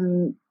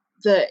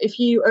that if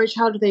you are a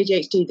child with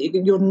ADHD,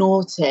 that you're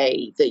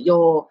naughty, that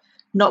you're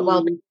not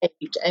well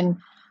behaved, and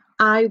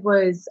I'm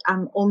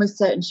almost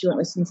certain she won't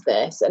listen to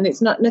this, and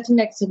it's nothing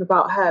negative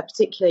about her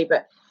particularly,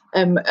 but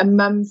a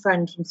mum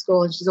friend from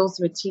school, and she's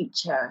also a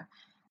teacher.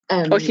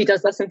 She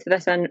does listen to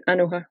this. I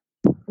know her.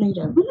 No, you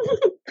don't.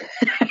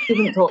 She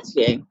wouldn't talk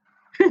to you.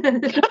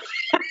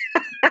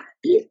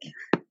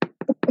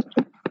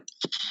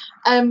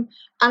 And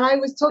I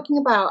was talking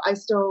about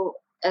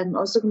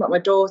my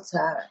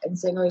daughter and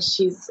saying, oh,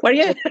 she's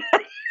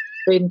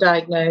been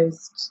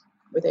diagnosed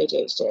with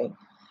ADHD,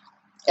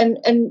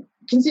 and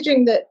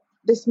considering that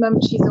this mum,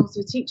 she's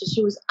also a teacher,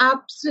 she was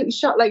absolutely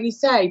shocked. Like you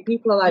say,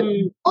 people are like,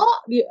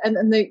 what?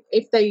 And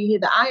if they hear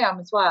that I am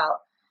as well,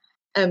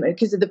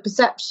 because of the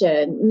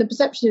perception, and the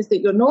perception is that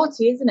you're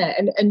naughty, isn't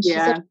it? And she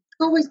said,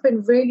 it's always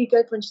been really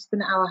good when she's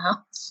been at our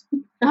house.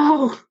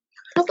 Oh,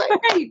 I was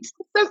like, great,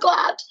 so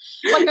glad.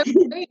 Like, I'm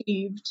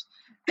relieved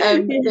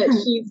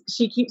that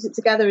she keeps it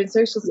together in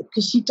social,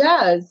 because she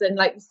does. And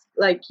like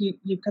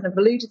you kind of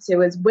alluded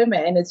to, as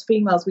women, as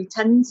females, we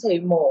tend to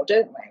more,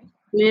 don't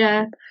we?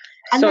 Yeah.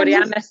 Sorry,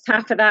 I missed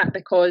half of that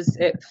because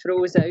it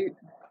froze out.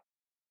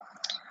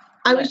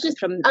 I was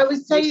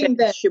saying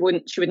that she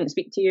wouldn't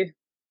speak to you.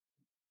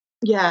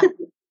 Yeah.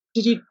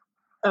 Did you?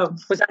 Oh,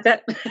 was that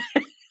it?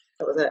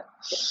 That was it.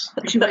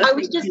 I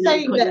was just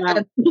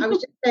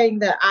saying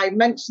that I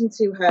mentioned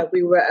to her,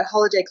 we were at a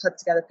holiday club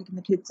together picking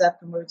the kids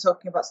up, and we were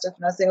talking about stuff,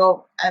 and I was saying,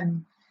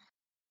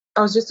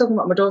 I was just talking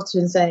about my daughter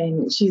and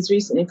saying she's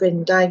recently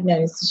been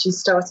diagnosed. She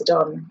started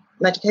on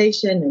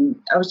medication, and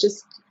I was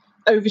just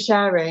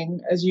oversharing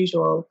as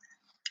usual.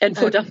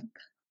 Info dump.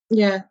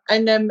 Yeah,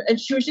 and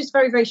she was just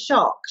very, very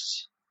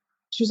shocked.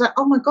 She was like,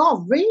 "Oh my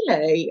God,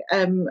 really?"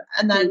 And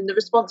then the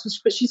response was,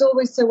 "But she's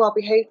always so well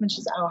behaved when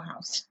she's at our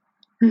house."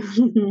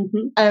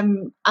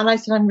 And I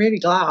said, "I'm really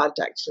glad,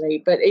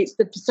 actually." But it's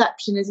the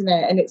perception, isn't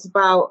it? And it's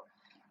about,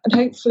 and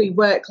hopefully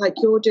work like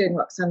you're doing,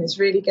 Roxanne, is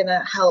really going to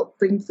help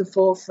bring to the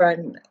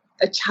forefront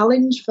a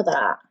challenge for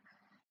that.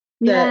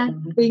 Yeah.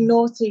 That being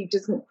naughty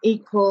doesn't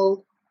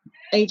equal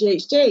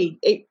ADHD.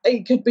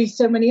 It could be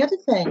so many other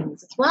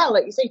things as well,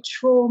 like you say,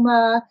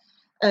 trauma,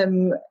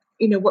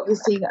 what you're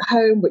seeing at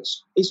home, which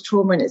is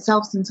trauma in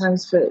itself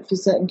sometimes for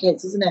certain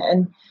kids, isn't it?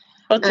 And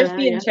just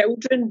being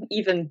children,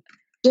 even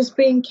just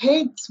being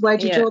kids, where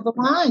do you draw the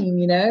line?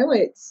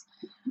 It's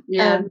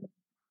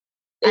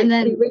and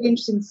then it's really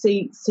interesting to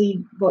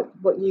see what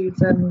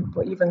you've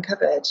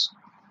uncovered.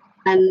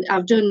 And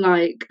I've done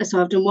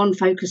I've done one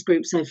focus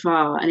group so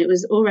far, and it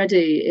was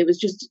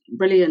just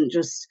brilliant,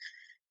 just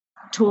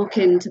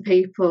talking to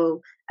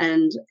people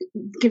and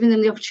giving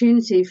them the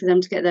opportunity for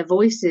them to get their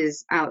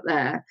voices out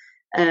there.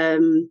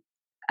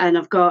 And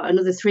I've got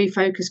another 3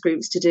 focus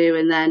groups to do,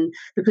 and then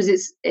because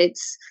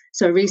it's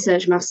so a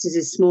research master's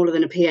is smaller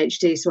than a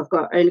PhD, so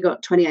I've only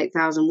got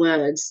 28,000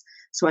 words,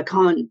 so I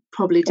can't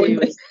probably do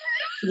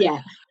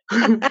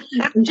I'm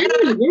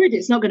genuinely worried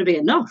it's not going to be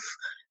enough.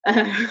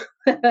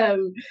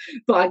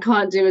 But I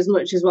can't do as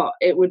much as what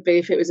it would be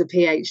if it was a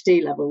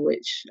PhD level,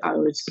 which I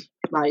would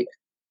like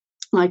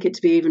it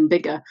to be even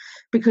bigger,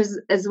 because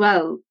as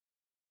well,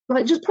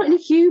 just putting a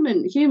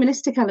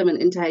humanistic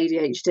element into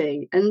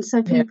ADHD, and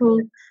so people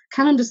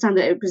can understand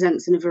that it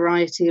presents in a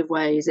variety of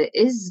ways. It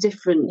is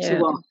different to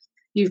what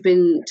you've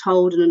been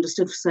told and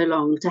understood for so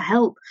long, to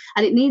help,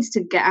 and it needs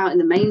to get out in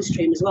the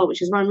mainstream as well,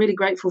 which is why I'm really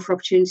grateful for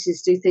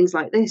opportunities to do things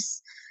like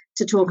this,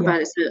 to talk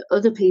about it so that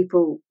other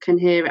people can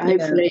hear it.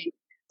 Hopefully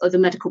other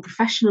medical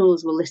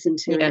professionals will listen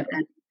to it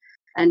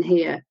and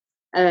hear.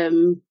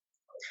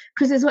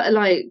 Because there's what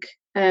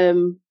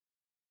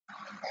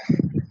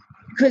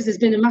because there's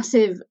been a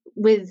massive,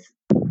 with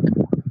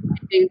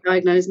being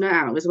diagnosed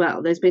now as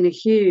well, there's been a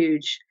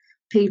huge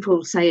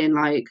people saying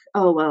like,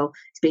 oh well,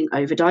 it's being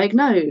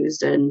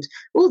overdiagnosed and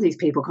all these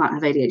people can't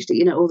have ADHD,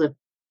 you know, all the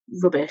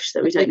rubbish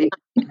that we don't need.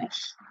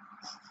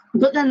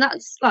 But then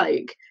that's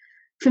like,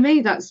 for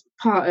me, that's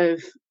part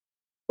of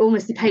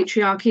almost the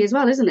patriarchy as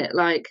well, isn't it?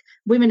 Like,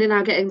 women are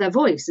now getting their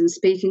voice and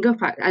speaking up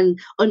and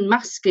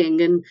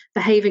unmasking and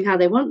behaving how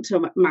they want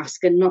to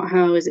mask and not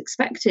how is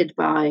expected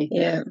by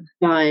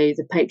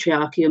the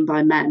patriarchy and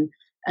by men.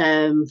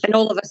 And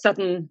all of a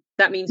sudden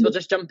that means we're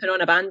just jumping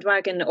on a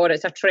bandwagon, or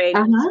it's a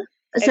trend.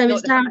 So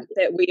it's now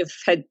that we have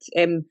had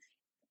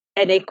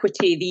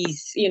inequity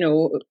these, you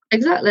know,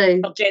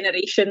 exactly for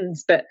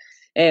generations, but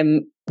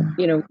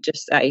you know,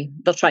 just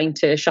they're trying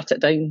to shut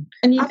it down.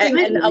 And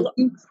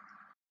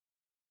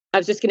I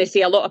was just going to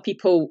say, a lot of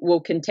people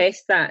will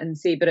contest that and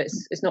say, but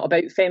it's not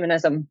about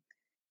feminism.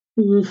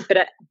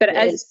 But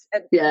it is.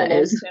 In the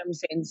long-term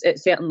sense, it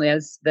certainly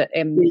is. That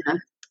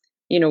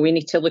you know, we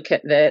need to look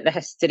at the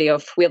history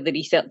of where the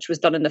research was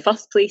done in the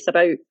first place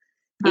about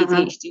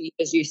ADHD,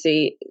 as you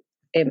say,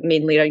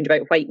 mainly around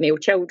about white male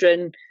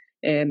children.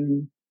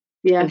 And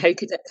how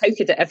could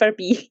it ever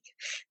be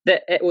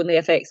that it only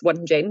affects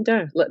one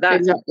gender like that?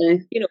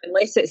 Exactly. You know,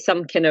 unless it's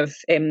some kind of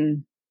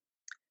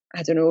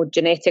I don't know,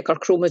 genetic or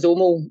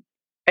chromosomal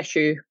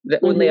issue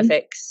that only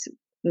affects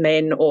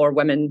men or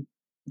women,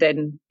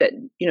 then that,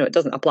 you know, it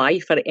doesn't apply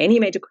for any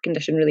medical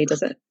condition, really,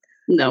 does it?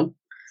 No.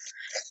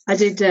 I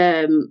did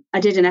an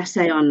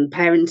essay on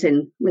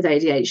parenting with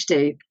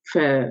ADHD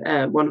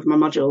for one of my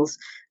modules,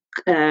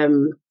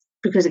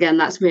 because again,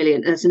 that's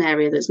an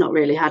area that's not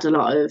really had a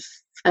lot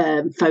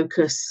of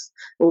focus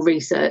or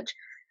research,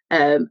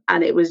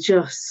 and it was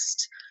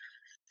just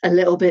a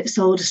little bit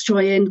soul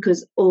destroying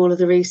because all of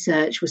the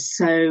research was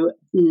so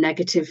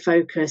negative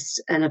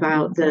focused and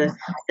about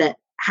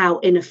how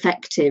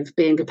ineffective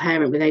being a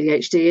parent with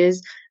ADHD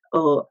is,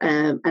 or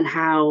and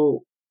how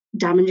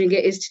damaging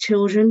it is to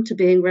children to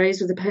being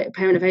raised with a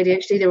parent of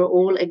ADHD. They were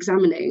all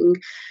examining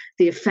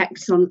the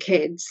effects on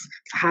kids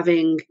for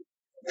having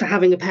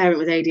a parent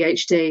with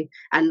ADHD,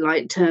 and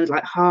like terms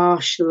like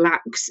harsh,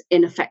 lax,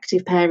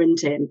 ineffective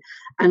parenting.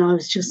 And I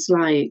was just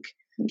like,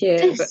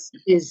 this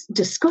is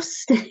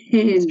disgusting.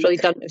 It's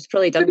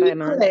probably done by a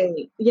man.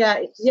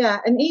 Yeah,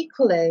 and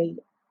equally,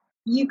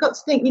 you've got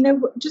to think, you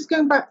know, just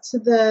going back to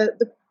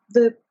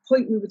the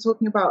point we were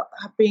talking about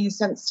being a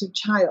sensitive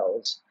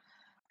child,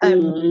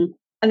 and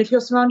if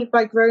you're surrounded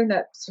by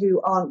grown-ups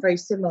who aren't very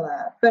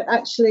similar, but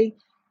actually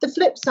the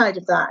flip side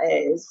of that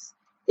is,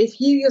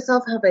 if you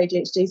yourself have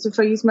ADHD, so if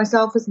I use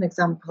myself as an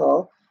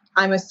example,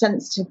 I'm a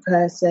sensitive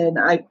person.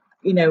 I,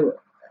 you know,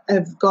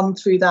 have gone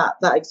through that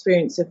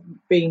experience of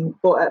being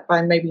brought up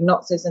by maybe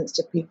not so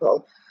sensitive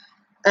people.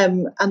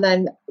 And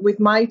then with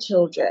my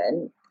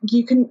children,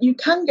 you can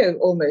go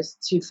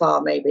almost too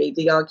far. Maybe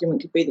the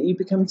argument could be that you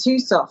become too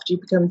soft, you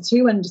become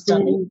too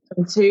understanding, you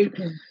become too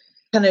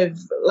kind of,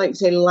 like,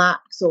 say,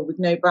 lax or with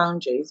no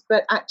boundaries.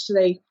 But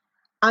actually,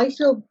 I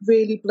feel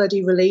really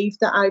bloody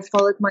relieved that I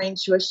followed my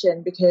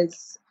intuition,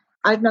 because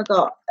I've now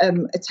got a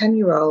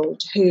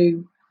 10-year-old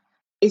who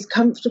is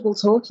comfortable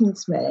talking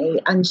to me,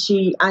 and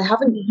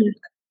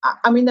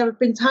I mean, there have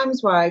been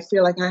times where I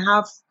feel like I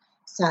have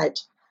said,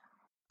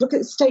 look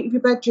at the state of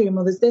your bedroom,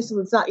 or there's this or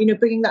there's that, you know,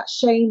 bringing that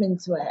shame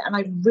into it, and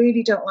I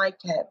really don't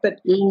like it.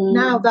 But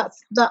now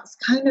that's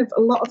kind of,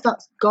 a lot of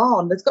that's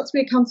gone. There's got to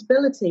be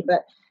accountability,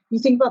 but you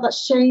think about that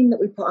shame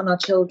that we put on our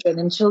children,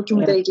 and children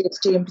with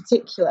ADHD in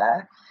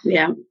particular.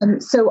 Yeah.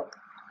 And so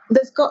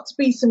there's got to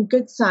be some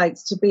good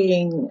sides to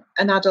being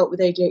an adult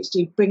with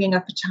ADHD, bringing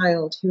up a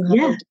child who has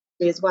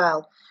ADHD as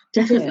well.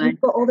 Definitely. Because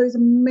you've got all those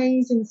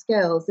amazing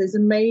skills, there's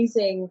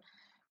amazing,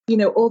 you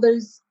know, all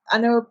those, I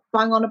know I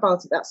bang on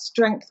about it, that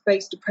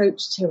strength-based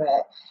approach to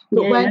it.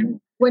 But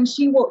when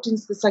she walked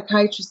into the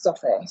psychiatrist's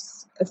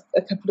office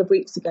a couple of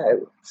weeks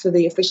ago for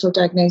the official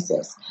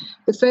diagnosis,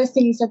 the first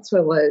thing he said to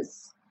her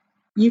was,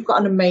 you've got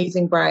an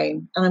amazing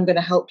brain, and I'm going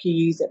to help you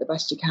use it the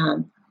best you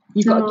can.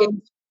 You've got a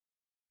gift.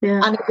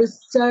 Yeah. And it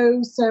was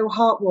so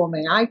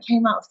heartwarming. I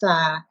came out of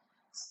there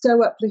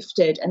so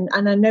uplifted, and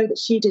I know that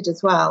she did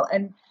as well.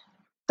 And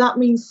that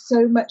means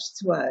so much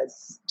to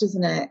us,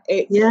 doesn't it?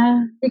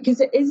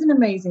 Because it is an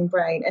amazing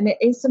brain, and it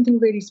is something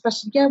really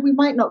special. Yeah, we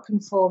might not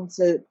conform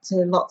to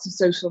lots of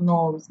social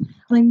norms.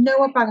 And I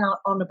know I bang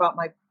on about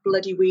my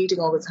bloody weeding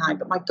all the time,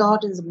 but my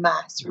garden's a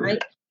mess,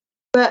 right?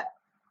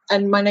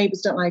 And my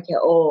neighbours don't like it,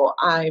 or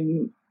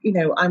I'm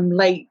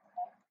late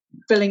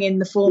filling in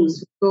the forms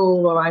for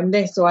school, or I'm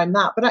this or I'm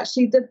that. But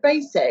actually the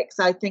basics,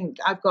 I think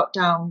I've got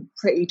down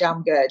pretty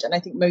damn good. And I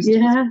think most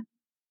of us,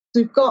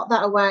 we've got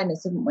that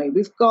awareness, haven't we?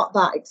 We've got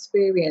that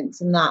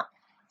experience and that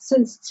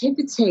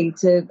sensitivity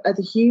to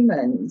other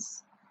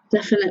humans.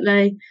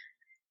 Definitely.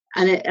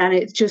 And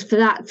it's just for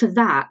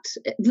that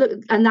look,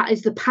 and that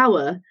is the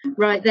power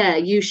right there.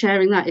 You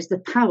sharing that is the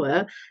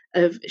power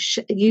of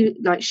you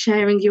like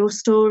sharing your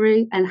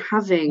story and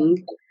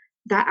having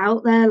that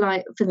out there,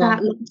 like for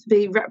that not to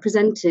be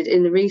represented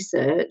in the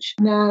research.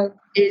 No,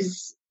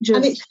 is just,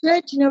 and it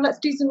should. Let's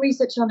do some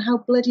research on how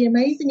bloody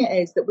amazing it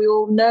is that we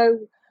all know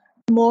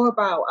more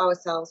about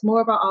ourselves, more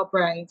about our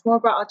brains, more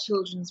about our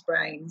children's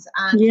brains,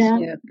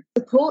 and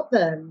support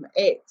them.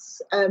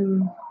 It's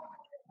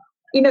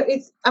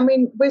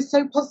we're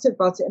so positive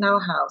about it in our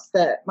house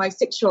that my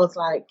 6-year-old's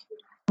like,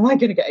 am I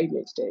going to get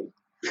ADHD?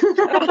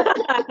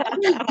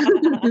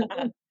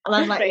 And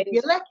I'm like,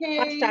 you're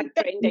lucky.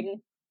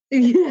 #trending.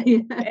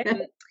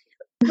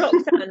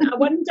 Roxanne, I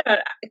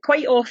wonder,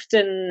 quite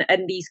often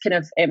in these kind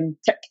of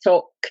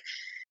TikTok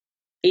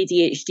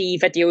ADHD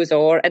videos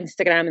or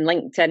Instagram and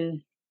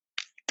LinkedIn,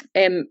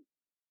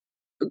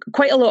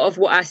 quite a lot of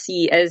what I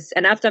see is,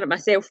 and I've done it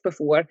myself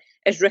before,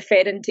 is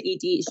referring to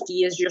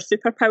ADHD as your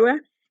superpower.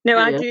 Now,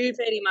 I do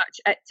very much,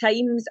 at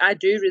times, I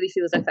do really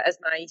feel as if it is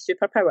my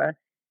superpower.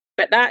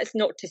 But that's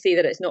not to say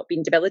that it's not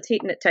been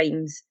debilitating at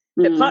times.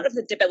 But part of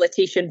the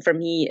debilitation for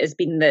me has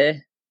been the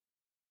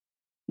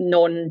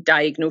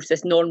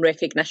non-diagnosis,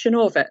 non-recognition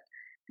of it.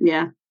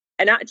 Yeah.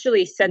 And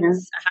actually,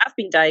 since I have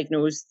been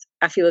diagnosed,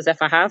 I feel as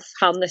if I have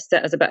harnessed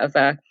it as a bit of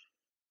a,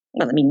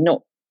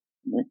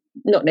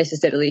 not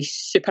necessarily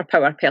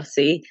superpower per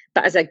se,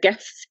 but as a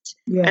gift.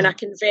 Yeah. And I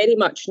can very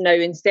much now,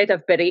 instead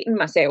of berating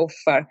myself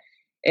for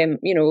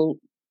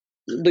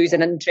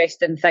losing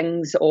interest in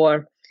things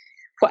or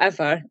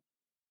whatever,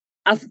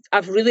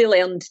 I've really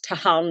learned to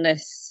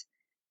harness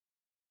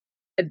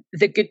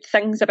the good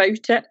things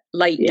about it.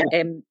 Like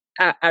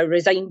I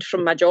resigned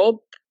from my job,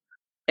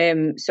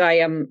 so I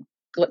am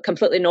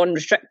completely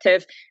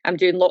non-restrictive. I'm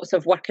doing lots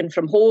of working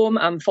from home.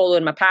 I'm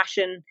following my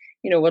passion.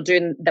 We're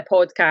doing the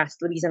podcast.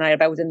 Louise and I are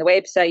building the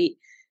website.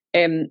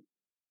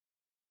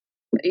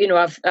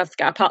 I've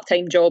got a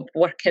part-time job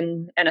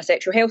working in a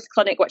sexual health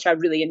clinic, which I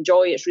really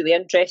enjoy. It's really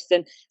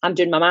interesting. I'm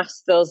doing my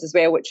masters as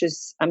well, which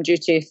is I'm due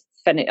to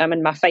finish. I'm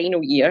in my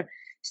final year,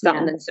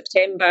 starting in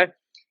September.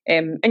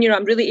 And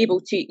I'm really able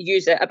to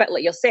use it a bit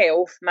like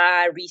yourself.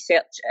 My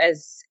research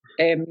is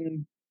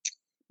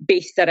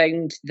based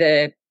around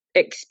the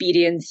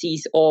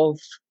experiences of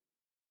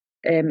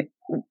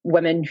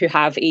women who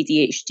have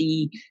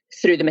ADHD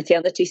through the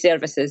maternity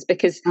services,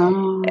 because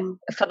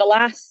for the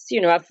last,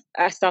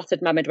 I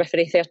started my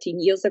midwifery 13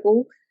 years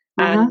ago,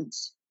 and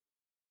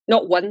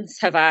not once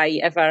have I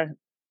ever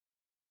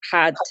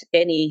had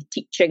any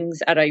teachings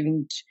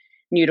around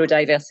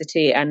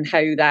neurodiversity and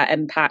how that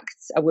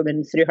impacts a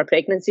woman through her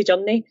pregnancy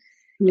journey.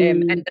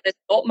 And there is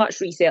not much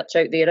research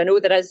out there. I know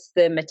there is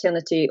the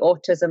Maternity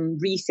Autism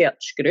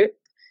Research Group,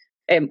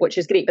 which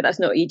is great, but that's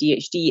not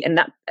ADHD. And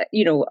that,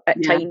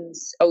 at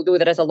times, although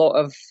there is a lot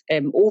of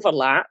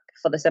overlap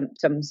for the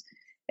symptoms,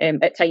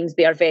 at times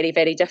they are very,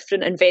 very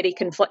different and very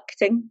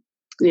conflicting.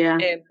 Yeah.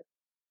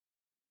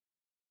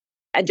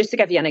 And just to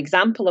give you an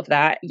example of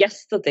that,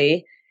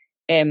 yesterday,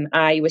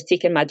 I was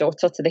taking my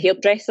daughter to the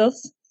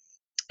hairdressers.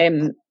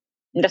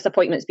 This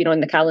appointment's been on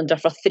the calendar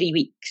for 3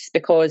 weeks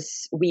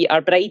because we are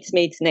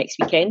bridesmaids next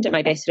weekend at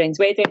my best friend's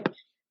wedding.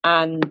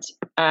 And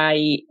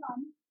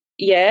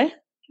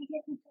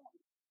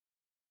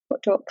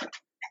What top?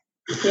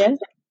 Yeah.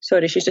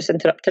 Sorry, she's just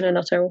interrupting in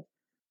her towel.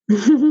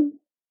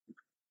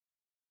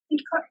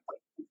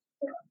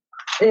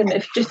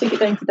 If just take it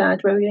down to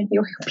Dad, will you?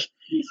 He'll help you.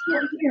 He's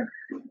not here.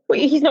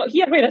 Wait, he's not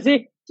here. Where is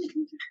he?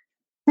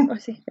 Oh,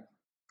 is he?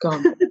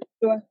 Gone.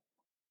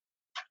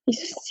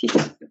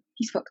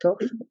 He's fucked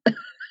off.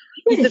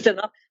 He's the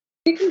dinner.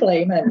 You can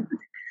blame him.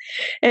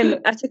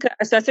 I took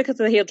her to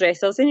the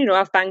hairdressers, and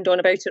I've banged on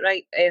about it,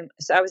 right?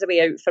 So I was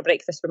away out for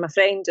breakfast with my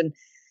friend, and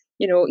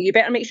you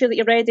better make sure that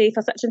you're ready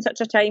for such and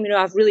such a time.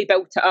 I've really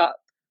built it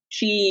up.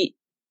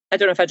 I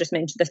don't know if I just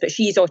mentioned this, but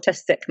she's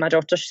autistic. My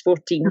daughter's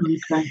 14.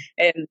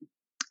 Okay.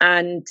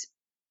 And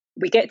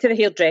we get to the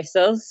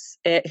hairdressers.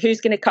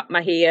 Who's going to cut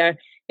my hair?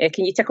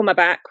 Can you tickle my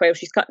back while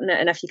she's cutting it?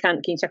 And if you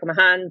can't, can you tickle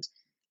my hand?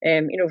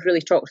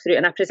 Really talked through it.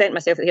 And I present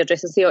myself at the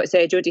hairdresser and say, it's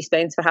Jodie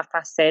Spence for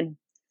 10:30.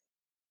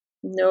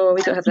 No,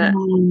 we don't have that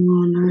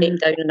name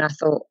down. And I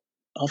thought,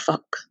 oh,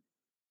 fuck.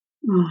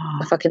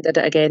 I fucking did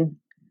it again.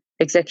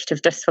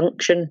 Executive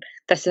dysfunction.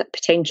 This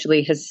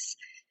potentially has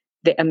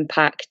the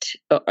impact,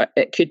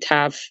 it could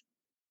have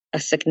a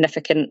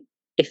significant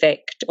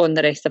effect on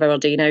the rest of our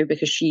day now,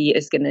 because she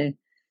is going to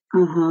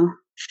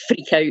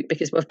freak out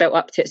because we've built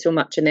up to it so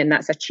much, and then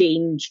that's a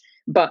change.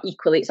 But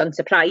equally, it's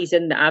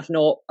unsurprising that I've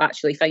not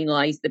actually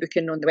finalised the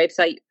booking on the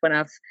website when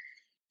I've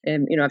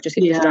just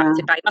get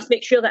distracted by, must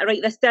make sure that I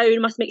write this down,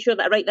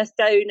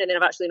 and then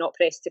I've actually not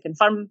pressed to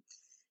confirm.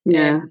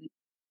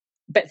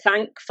 But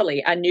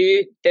thankfully, I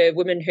knew the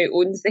woman who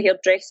owns the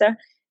hairdresser.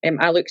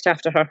 I looked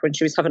after her when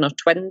she was having her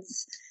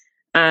twins,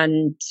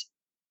 and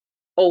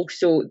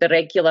also the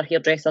regular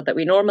hairdresser that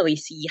we normally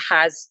see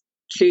has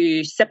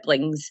 2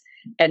 siblings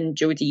in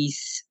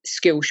Jodie's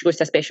school. She goes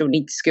to a special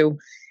needs school.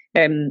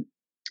 And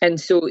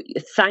so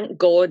thank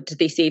God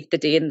they saved the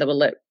day, and they were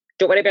like,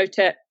 don't worry about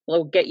it,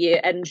 we'll get you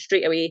in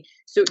straight away.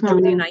 So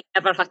Jodie and I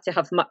never had to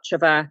have much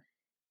of a,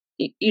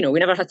 we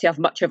never had to have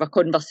much of a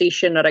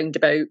conversation around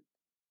about,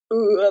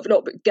 oh, I've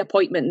not booked the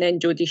appointment, and then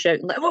Jodie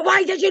shouting like, well,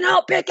 why did you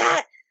not book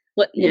it?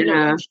 Like, she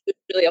would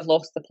really have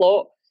lost the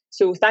plot.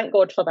 So thank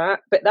God for that.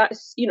 But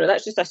that's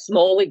just a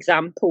small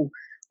example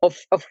of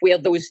where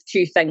those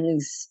two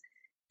things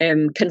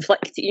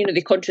conflict.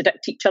 They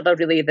contradict each other,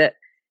 really, that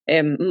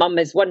mum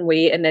is one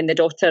way and then the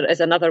daughter is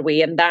another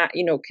way, and that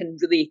can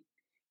really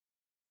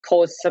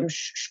cause some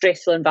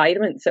stressful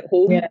environments at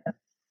home.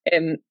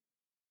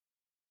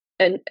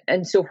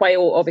 And so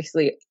while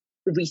obviously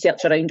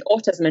research around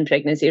autism in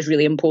pregnancy is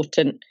really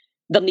important,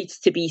 there needs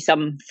to be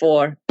some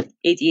for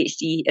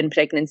ADHD in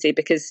pregnancy,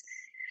 because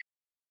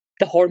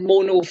the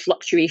hormonal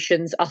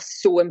fluctuations are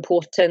so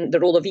important. The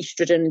role of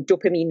estrogen,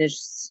 dopamine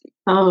is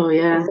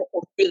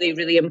really,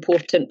 really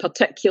important,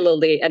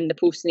 particularly in the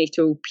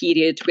postnatal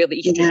period where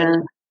the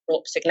estrogen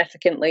drops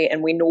significantly,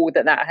 and we know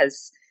that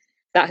has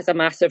a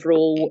massive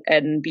role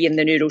in being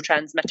the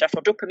neurotransmitter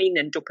for dopamine,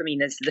 and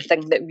dopamine is the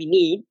thing that we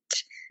need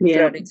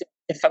for our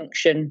executive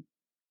function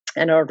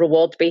in our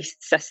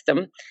reward-based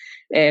system.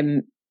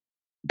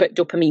 But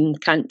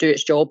dopamine can't do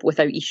its job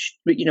without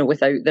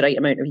the right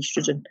amount of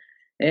estrogen.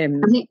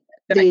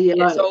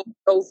 It's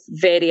all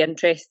very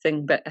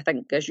interesting, but I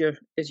think as you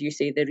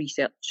say, the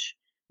research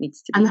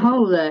needs to be, and the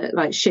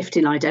whole shift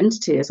in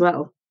identity as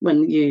well.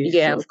 When you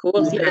of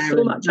course, there's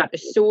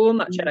so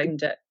much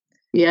around it.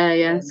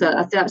 So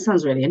that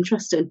sounds really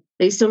interesting.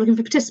 Are you still looking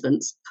for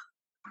participants?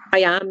 I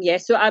am, yeah.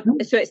 So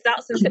it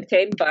starts in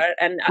September,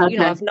 and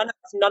I've none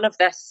of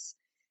this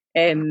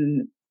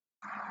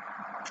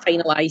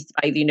finalised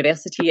by the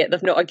university yet.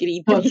 They've not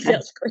agreed the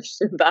research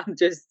question, but I'm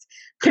just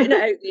putting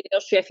it out there.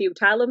 Sheffield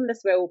Hallam,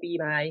 this will be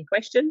my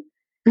question.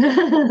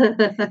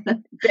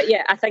 But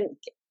yeah, I think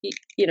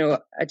I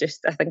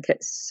think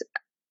it's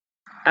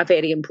a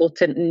very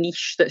important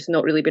niche that's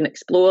not really been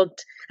explored.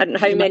 I don't know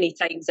how many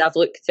times I've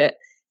looked at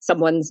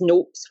someone's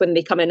notes when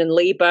they come in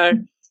labour,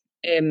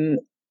 and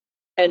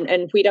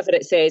wherever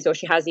it says,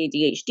 she has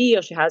ADHD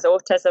or she has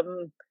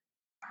autism,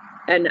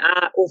 and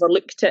I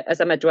overlooked it as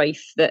a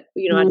midwife that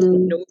I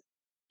didn't know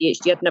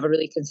ADHD. I'd never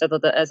really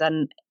considered it as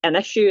an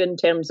issue in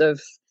terms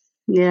of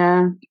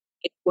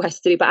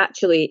history, but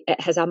actually it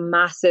has a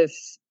massive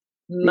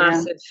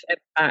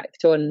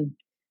impact on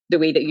the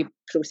way that you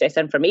process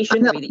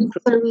information. And it's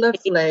so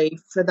lovely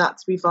for that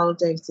to be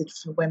validated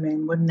for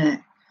women, wouldn't it?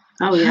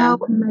 Oh yeah. How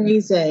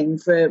amazing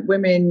for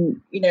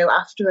women,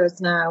 after us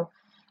now,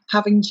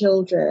 having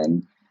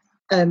children,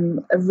 are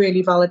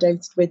really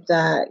validated with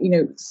their,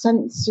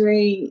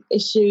 sensory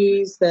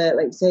issues, the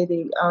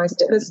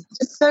RSD. There's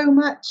just so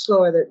much,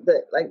 Laura,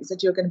 that like you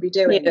said, you're going to be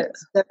doing.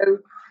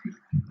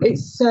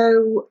 It's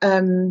so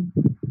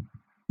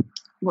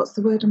what's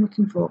the word I'm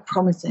looking for?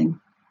 Promising.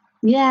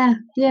 Yeah.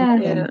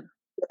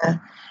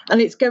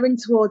 And it's going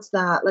towards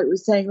that, like we were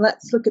saying,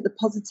 let's look at the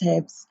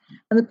positives.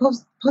 And the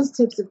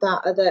positives of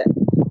that are that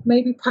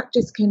maybe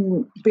practice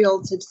can be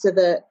altered so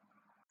that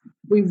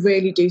we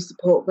really do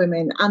support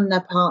women and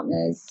their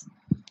partners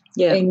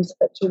in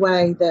such a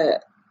way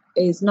that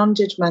is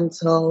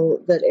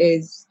non-judgmental, that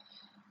is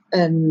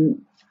it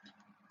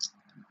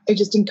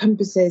just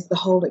encompasses the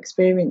whole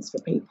experience for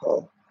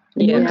people.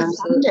 And you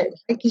understand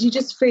it, because you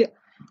just feel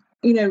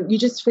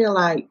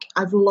like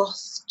I've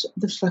lost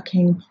the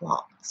fucking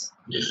plot.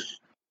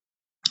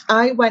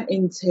 I went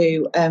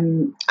into a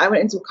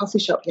coffee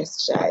shop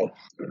yesterday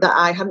that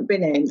I hadn't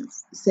been in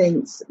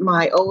since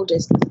my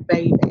oldest was a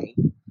baby.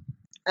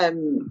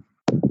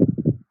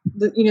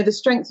 The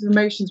strength of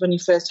emotions when you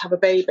first have a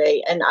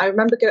baby. And I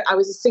remember I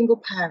was a single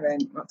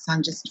parent,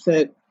 Roxanne, just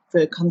for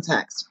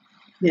context.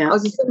 Yeah. I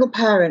was a single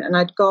parent, and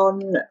I'd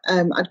gone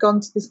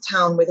to this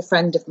town with a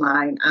friend of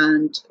mine,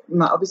 and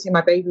obviously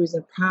my baby was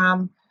in a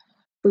pram.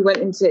 We went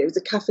it was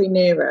a Cafe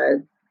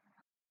Nero,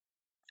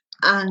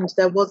 and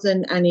there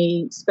wasn't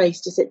any space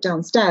to sit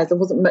downstairs. There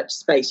wasn't much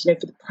space, for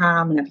the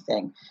pram and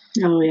everything.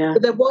 Oh yeah.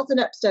 But there was an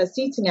upstairs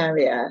seating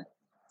area.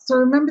 So I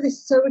remember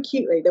this so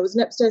acutely. There was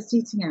an upstairs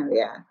seating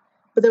area,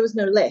 but there was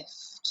no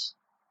lift.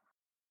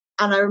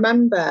 And I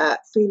remember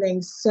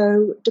feeling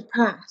so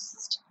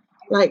depressed.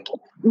 Like,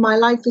 my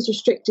life is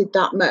restricted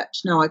that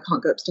much. Now I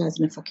can't go upstairs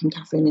in a fucking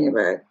Cafe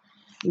Nero.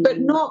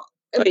 But not...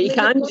 But you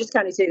just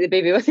can't take the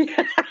baby with you.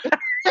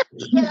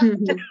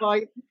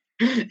 Right.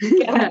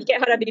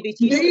 Get her a baby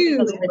too.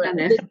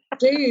 The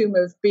doom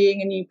of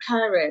being a new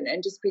parent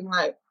and just being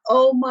like,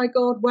 oh my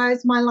God,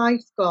 where's my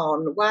life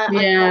gone?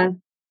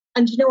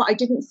 And you know what? I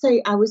didn't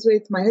say, I was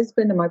with my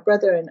husband and my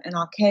brother and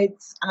our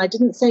kids, and I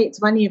didn't say it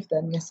to any of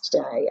them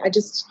yesterday. I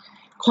just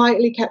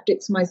quietly kept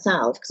it to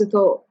myself, because I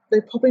thought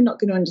they're probably not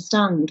going to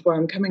understand where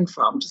I'm coming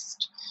from.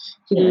 Just,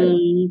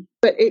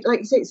 But it, like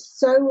you say, it's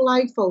so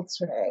life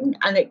altering,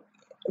 and it,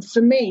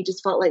 for me,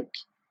 just felt like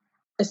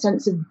a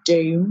sense of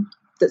doom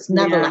that's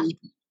never left me.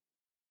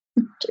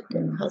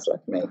 Has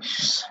left me,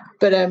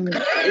 but it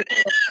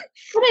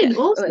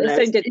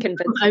sounded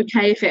convincing.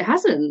 Okay, if it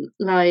hasn't,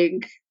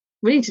 like,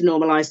 we need to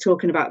normalise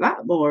talking about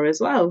that more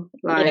as well.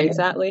 Like,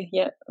 exactly,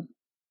 yeah.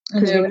 I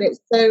know, and it's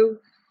so,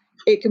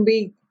 it can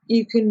be,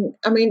 you can,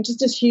 I mean,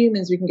 just as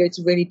humans, we can go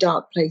to really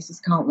dark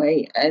places, can't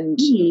we? And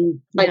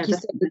like you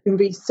said, we can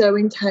be so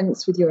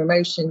intense with your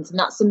emotions. And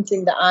that's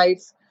something that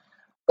I've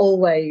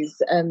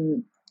always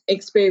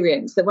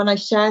experienced, that when I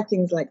share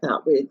things like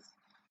that with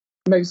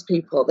most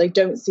people, they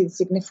don't see the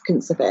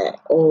significance of it,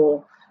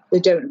 or they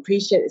don't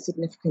appreciate the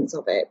significance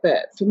of it.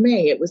 But for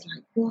me, it was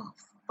like, whoa,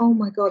 oh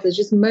my God, there's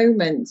just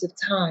moments of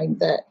time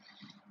that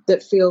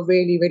feel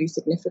really, really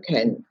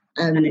significant.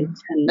 And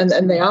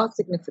they are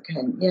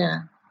significant,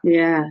 yeah.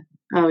 Yeah.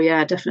 Oh,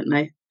 yeah,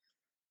 definitely.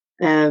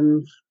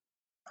 And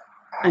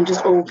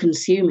just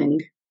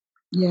all-consuming.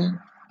 Yeah.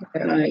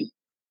 Right.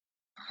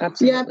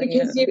 Absolutely. Yeah,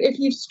 because if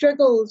you've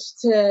struggled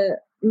to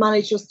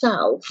manage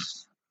yourself,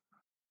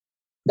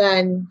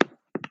 then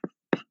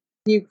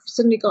you've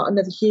suddenly got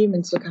another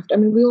human to look after. I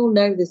mean, we all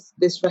know this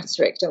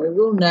rhetoric, don't we?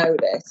 We all know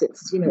this.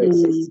 It's, you know,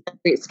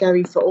 it's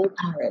scary for all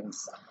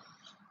parents.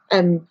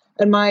 And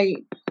my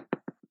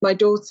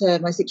daughter,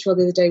 my 6-year-old,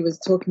 the other day was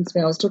talking to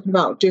me. I was talking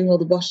about doing all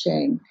the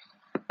washing,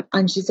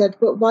 and she said,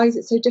 "But why is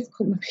it so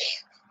difficult, Mummy?"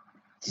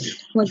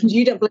 Well, because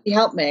you don't bloody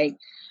help me.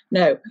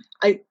 No,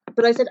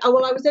 but I said, "Oh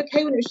well, I was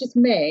okay when it was just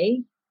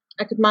me.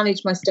 I could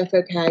manage my stuff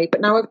okay.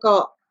 But now I've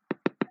got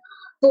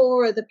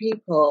 4 other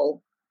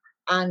people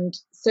and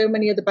so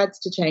many other beds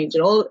to change,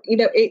 and all. You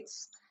know, it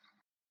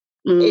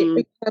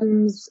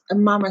becomes a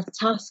mammoth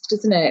task,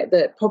 doesn't it?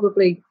 That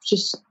probably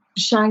just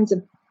shines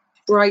a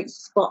bright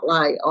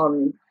spotlight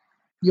on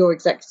your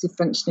executive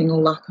functioning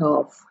or lack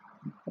of."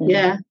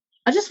 Yeah,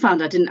 I just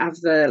found I didn't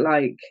have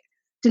the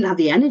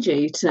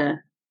energy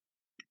to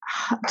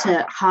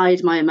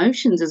hide my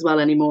emotions as well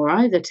anymore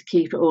either, to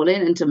keep it all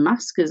in and to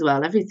mask as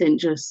well. Everything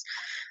just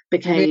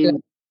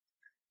became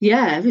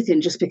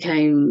everything just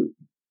became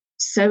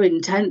so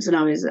intense, and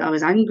I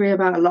was angry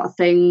about a lot of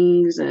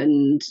things,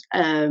 and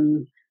I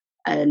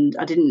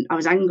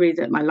was angry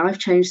that my life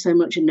changed so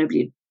much and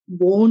nobody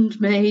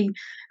warned me,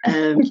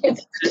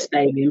 this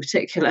baby in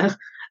particular.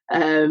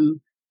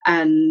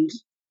 And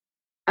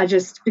I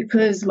just,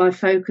 because my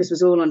focus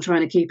was all on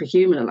trying to keep a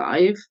human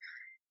alive,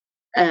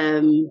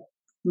 I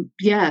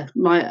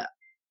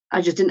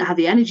just didn't have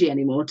the energy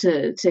anymore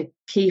to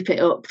keep it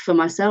up for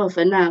myself.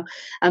 And now,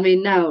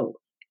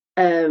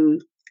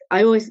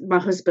 my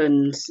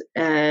husband,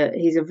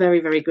 he's a very,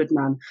 very good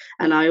man,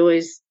 and I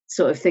always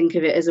sort of think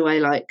of it as a way,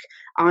 like,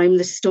 I'm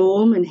the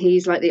storm and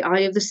he's like the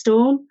eye of the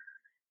storm.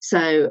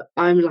 So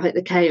I'm like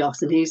the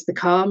chaos and he's the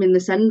calm in the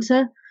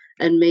centre,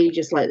 and me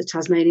just like the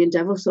Tasmanian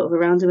devil sort of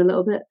around him a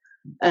little bit.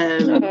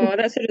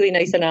 That's a really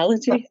nice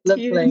analogy.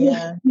 Lovely,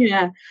 yeah.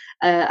 Yeah.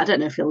 I don't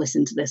know if he'll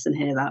listen to this and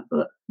hear that,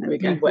 but there we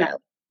go. Well,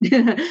 if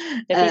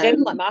he's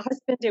in like my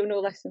husband, he'll no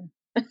listen.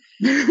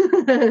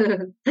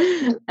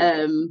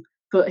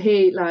 But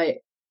he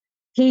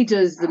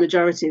does the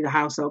majority of the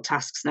household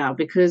tasks now,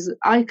 because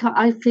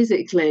I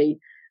physically,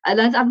 and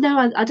I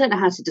don't know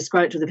how to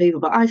describe it to the people,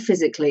 but I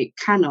physically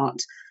cannot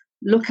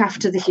look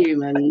after the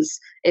humans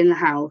in the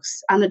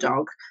house and the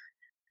dog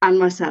and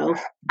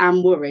myself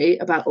and worry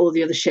about all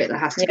the other shit that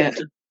has to get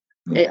done.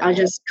 I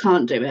just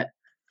can't do it.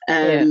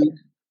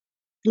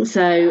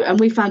 So, and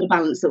we found a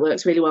balance that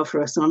works really well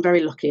for us, and I'm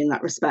very lucky in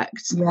that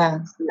respect. Yeah.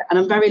 And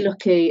I'm very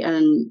lucky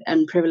and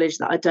privileged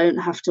that I don't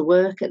have to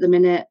work at the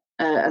minute,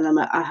 and I'm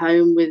at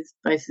home with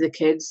both of the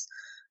kids.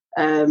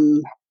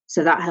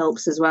 So that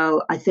helps as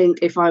well. I think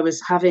if I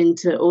was having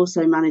to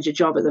also manage a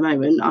job at the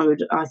moment,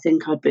 I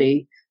think I'd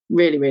be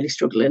really, really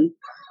struggling.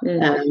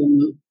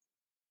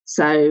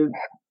 So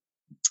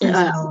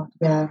I'm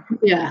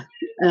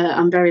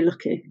very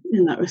lucky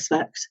in that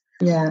respect.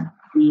 Yeah.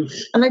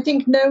 And I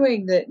think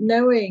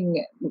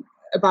knowing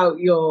about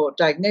your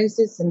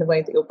diagnosis and the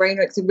way that your brain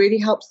works, it really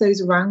helps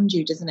those around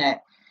you, doesn't it?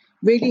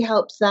 Really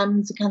helps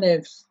them to kind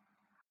of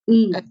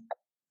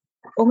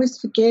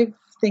almost forgive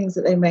things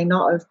that they may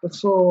not have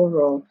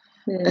before, or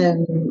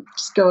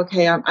just go,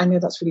 okay, I know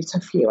that's really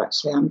tough for you,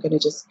 actually, I'm going to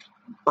just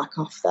back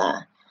off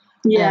there.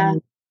 Yeah.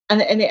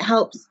 And it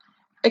helps,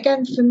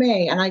 again, for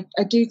me, and I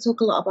do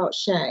talk a lot about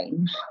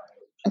shame.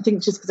 I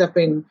think just because I've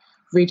been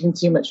reading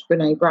too much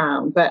Brené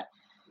Brown, but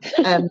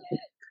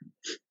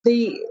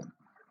the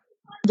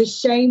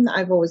shame that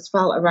I've always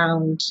felt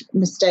around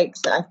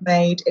mistakes that I've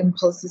made,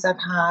 impulses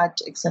I've had,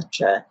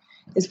 etc.,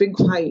 has been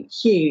quite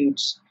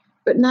huge.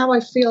 But now I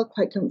feel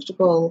quite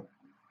comfortable.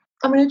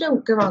 I mean, I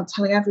don't go around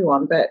telling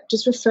everyone, but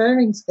just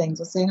referring to things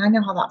or saying, I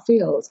know how that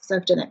feels because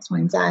I've done X, Y,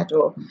 and Z,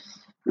 or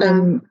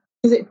because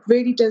it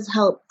really does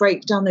help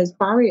break down those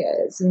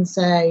barriers and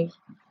say,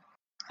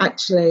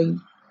 actually,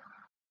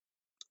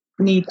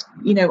 I need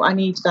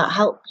that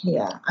help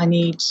here. I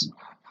need,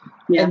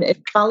 and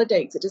it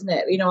validates it, doesn't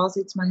it? You know, I'll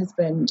say to my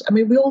husband, I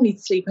mean, we all need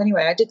sleep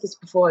anyway. I did this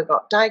before I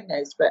got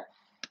diagnosed, but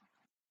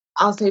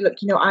I'll say, look,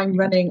 I'm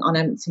running on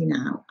empty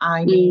now.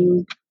 I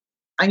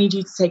need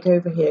you to take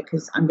over here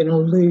because I'm going to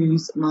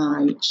lose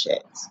my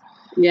shit.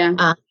 Yeah.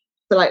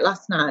 So like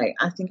last night,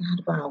 I think I had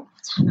about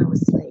 10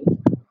 hours sleep.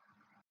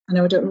 I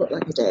know I don't look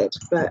like I did,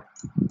 but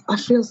I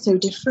feel so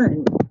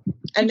different.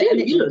 And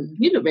you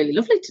look really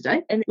lovely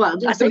today. And well,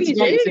 I say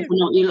today, if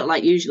not you look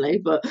like usually,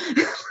 but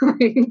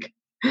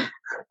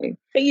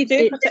But you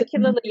do,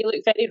 particularly, you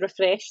look very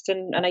refreshed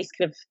and a nice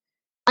kind of...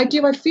 I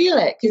do, I feel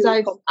it, because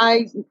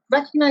I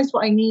recognised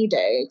what I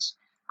needed,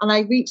 and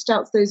I reached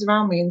out to those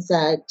around me and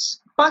said,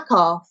 back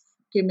off,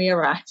 give me a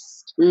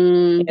rest.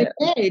 Yeah.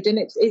 I did, and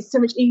it's so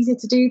much easier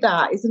to do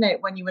that, isn't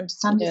it, when you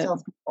understand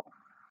yourself more?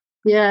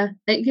 Yeah,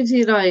 it gives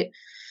you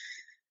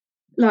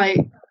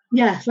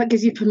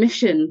gives you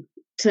permission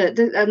to,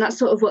 and that's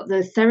sort of what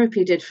the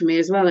therapy did for me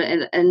as well,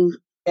 and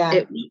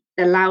it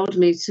allowed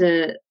me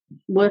to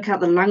work out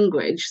the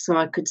language so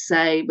I could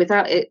say,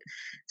 without it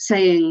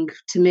saying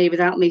to me,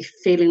 without me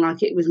feeling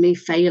like it was me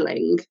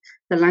failing,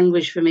 the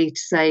language for me to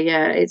say,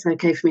 yeah, it's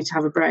okay for me to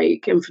have a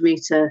break and for me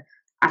to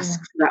ask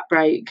for that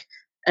break.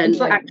 And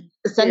it's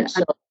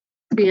essential.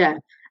 Yeah.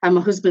 And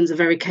my husband's a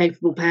very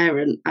capable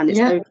parent, and it's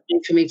okay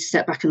for me to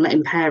step back and let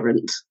him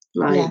parent.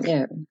 What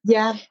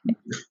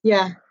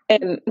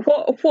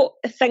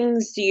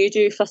things do you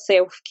do for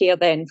self-care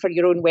then, for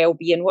your own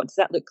well-being? What does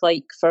that look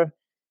like for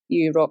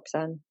you,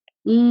 Roxanne?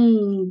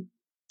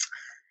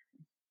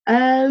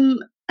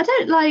 I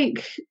don't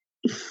like...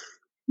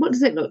 What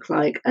does it look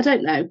like? I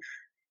don't know.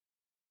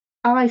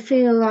 I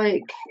feel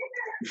like,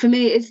 for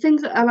me, it's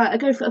things that I like. I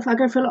go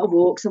for a lot of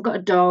walks. I've got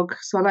a dog,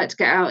 so I like to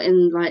get out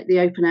in like the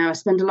open air. I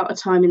spend a lot of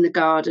time in the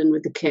garden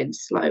with the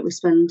kids. Like, we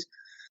spend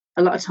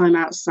a lot of time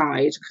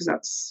outside because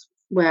that's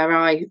where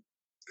I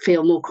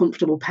feel more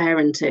comfortable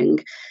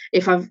parenting.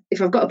 If I've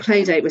got a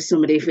play date with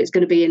somebody, if it's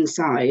going to be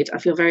inside, I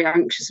feel very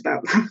anxious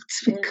about that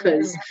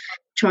because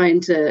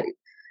trying to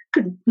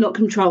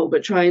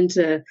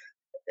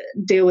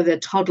deal with a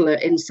toddler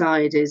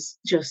inside is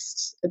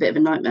just a bit of a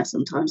nightmare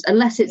sometimes,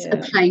 unless it's a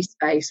play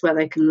space where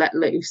they can let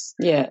loose.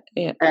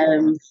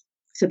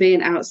 So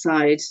being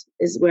outside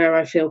is where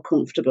I feel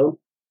comfortable.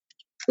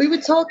 We were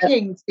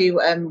talking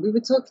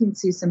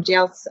to somebody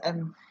else. I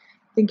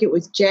think it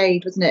was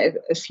Jade, wasn't it?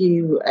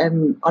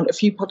 On a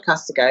few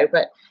podcasts ago,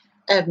 but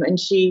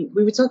we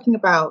were talking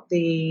about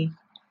the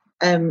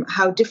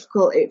how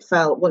difficult it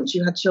felt once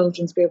you had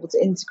children to be able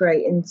to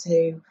integrate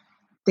into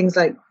things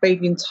like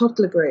baby and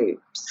toddler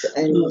groups.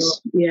 And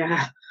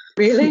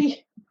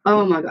really,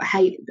 Oh my God,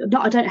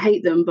 I don't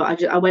hate them,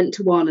 but I went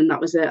to one and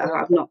that was it.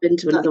 I've not been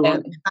to another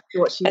one.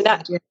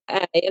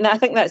 And I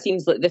think that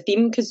seems like the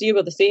theme, because you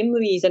were the same,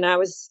 Louise, and I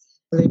was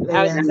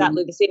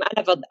exactly the same.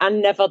 I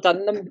never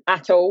done them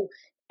at all,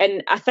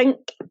 and I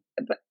think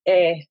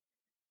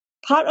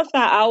part of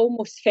that, I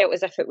almost felt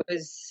as if it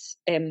was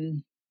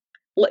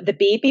like the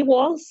baby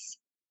was.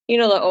 You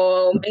know, like,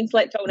 oh, mine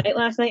slept all night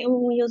last night.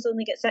 Oh, you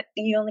only get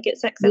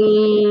 6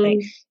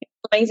 hours.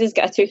 Mine's has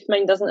got a tooth.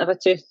 Mine doesn't have a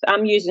tooth.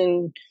 I'm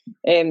using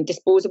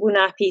disposable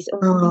nappies.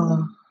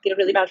 They're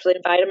really bad for the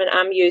environment.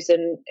 I'm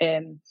using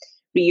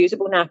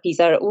reusable nappies.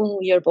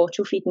 You're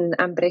bottle feeding.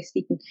 I'm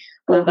breastfeeding.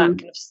 All that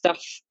kind of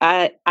stuff.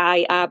 I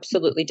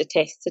absolutely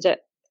detested it.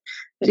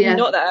 Yeah.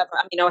 Not that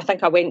I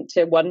think I went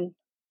to one.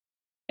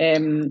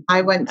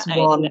 I went to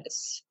one.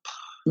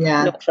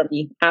 Not for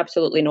me.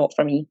 Absolutely not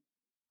for me.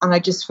 And I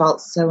just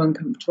felt so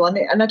uncomfortable.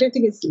 And I don't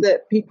think it's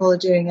that people are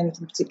doing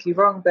anything particularly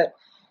wrong, but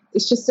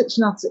it's just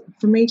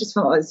for me, just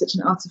felt like it's such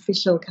an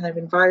artificial kind of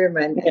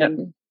environment,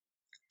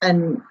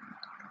 and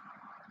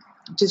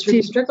just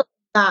really struggle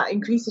with that.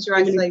 Increases your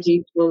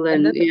isolation,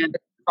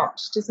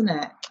 isn't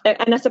it?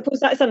 And I suppose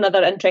that's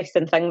another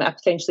interesting thing that I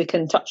potentially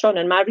can touch on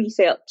in my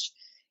research,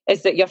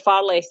 is that you're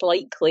far less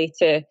likely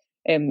to,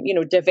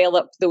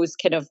 develop those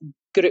kind of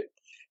group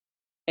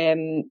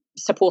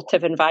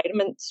supportive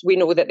environments. We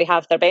know that they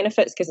have their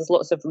benefits because there's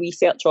lots of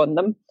research on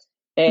them,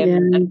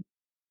 and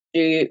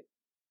to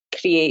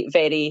create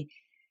very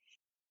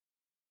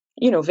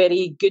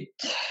good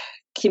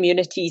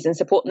communities and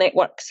support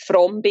networks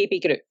from baby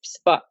groups.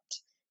 But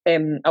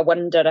I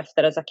wonder if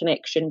there is a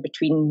connection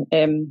between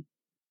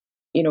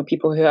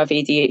people who have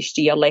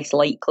ADHD are less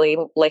likely,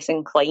 less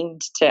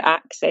inclined to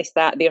access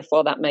that.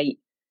 Therefore, that might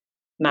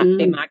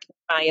be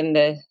magnifying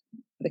the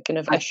kind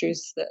of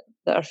issues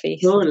that are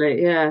faced.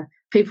 Surely, yeah.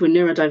 People with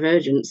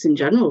neurodivergence in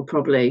general,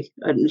 probably,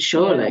 and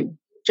surely,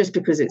 just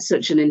because it's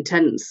such an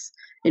intense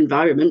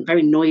environment,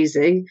 very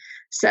noisy,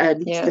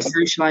 the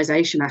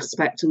socialisation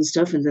aspect and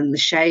stuff, and then the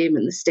shame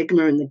and the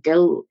stigma and the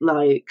guilt,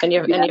 and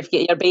you've got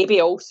your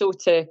baby also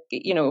to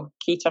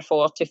cater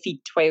for, to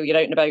feed while you're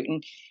out and about,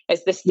 and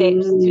it's the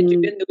steps to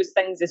doing those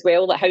things as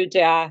well. Like, how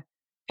do I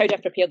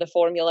prepare the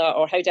formula,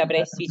 or how do I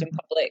breastfeed in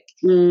public?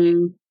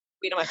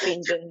 Where am I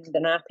changing the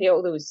nappy?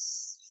 All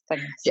those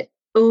things. It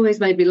always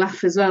made me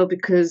laugh as well,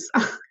 because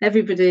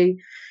everybody,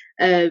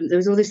 there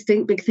was all this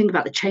big thing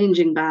about the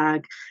changing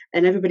bag,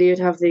 and everybody would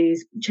have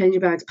these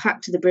changing bags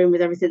packed to the brim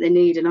with everything they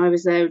need, and I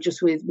was there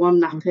just with one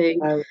nappy,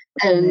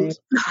 and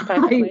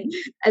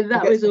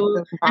that was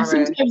all, and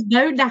sometimes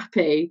no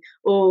nappy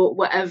or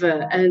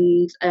whatever,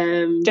 and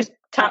just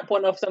tap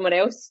one off someone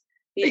else.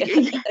 As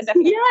if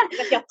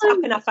you're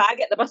tapping a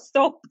fag at the bus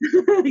stop.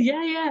 And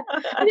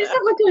it's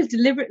not like I was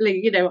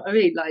deliberately, what I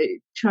mean, like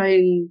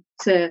trying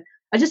to.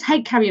 I just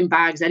hate carrying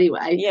bags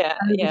anyway.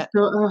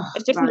 Thought,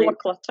 it's just more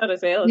clutter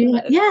as well, isn't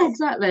it? Yeah,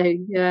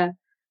 exactly. Yeah.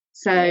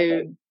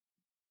 So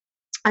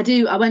I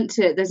do.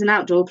 There's an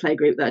outdoor play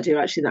group that I do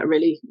actually that I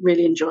really,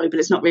 really enjoy, but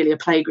it's not really a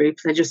play group.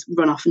 They just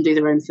run off and do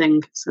their own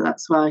thing. So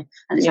that's why,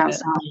 and it's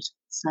outside.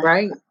 So.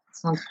 Right.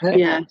 Sounds perfect.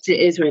 Yeah, it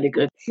is really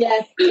good.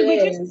 Yes.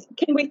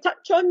 Can we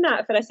touch on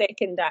that for a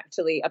second,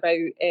 actually, about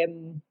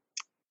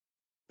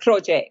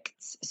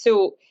projects?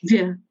 So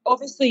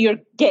obviously you're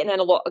getting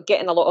a lot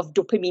of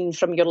dopamine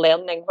from your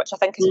learning, which I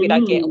think is where I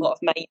get a lot of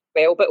mine as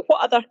well. But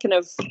what other kind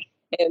of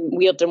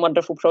weird and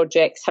wonderful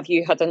projects have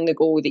you had on the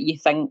go that you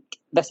think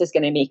this is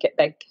going to make it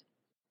big?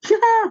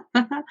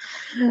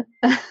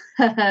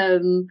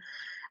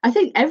 I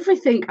think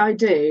everything I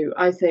do,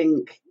 I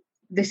think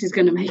this is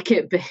going to make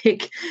it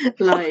big.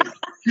 Like,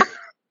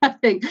 I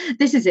think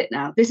this is it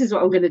now. This is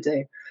what I'm going to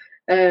do.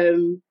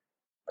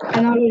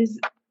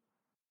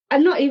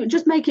 And not even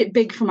just make it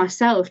big for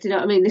myself. Do you know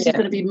what I mean? This is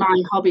going to be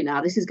my hobby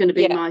now. This is going to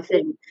be my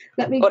thing.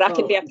 I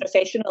can be a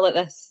professional at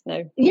this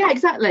now. Yeah,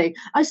 exactly.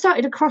 I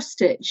started a cross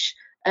stitch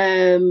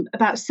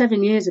about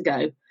 7 years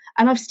ago,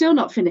 and I've still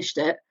not finished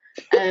it.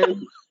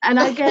 And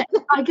I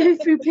go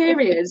through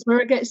periods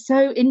where I get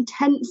so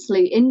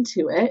intensely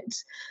into it.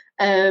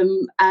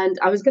 And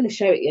I was going to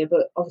show it you,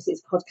 but obviously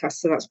it's a podcast,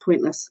 so that's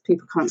pointless.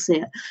 People can't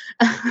see it.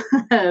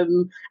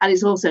 And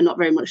it's also not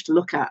very much to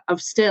look at. I'm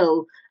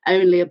still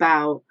only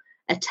about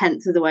a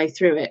tenth of the way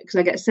through it because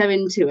I get so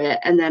into it,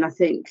 and then I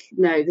think,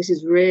 no, this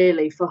is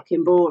really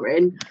fucking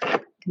boring.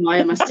 Why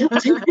am I still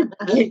doing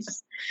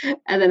this?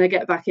 And then I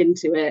get back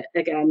into it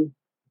again.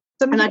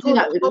 And I do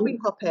that with hobby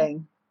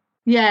hopping.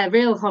 Yeah,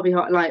 real hobby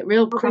hop, like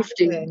real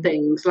crafting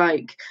things.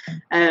 Like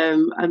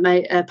I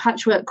made a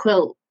patchwork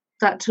quilt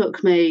that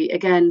took me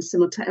again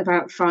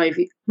about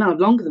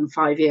longer than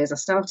 5 years. I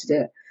started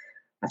it,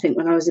 I think,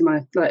 when I was in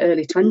my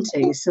early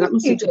 20s. So that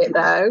must have it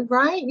though,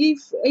 right?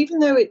 Even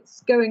though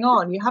it's going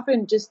on, you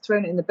haven't just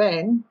thrown it in the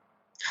bin.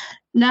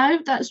 No,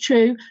 that's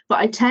true. But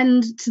I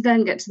tend to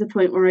then get to the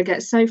point where I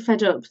get so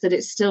fed up that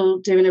it's still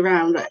doing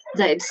around,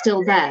 that it's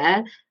still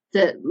there,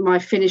 that my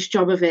finished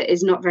job of it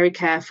is not very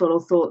careful or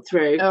thought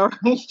through. Oh,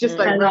 it's just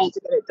rushed to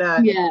get it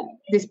done. Yeah,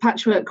 this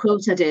patchwork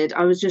quilt I did,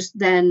 I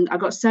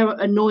got so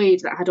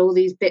annoyed that I had all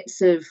these bits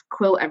of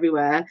quilt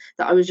everywhere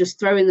that I was just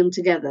throwing them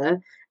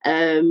together,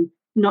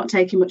 not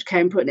taking much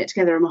care and putting it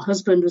together. And my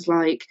husband was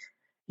like,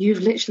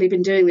 "You've literally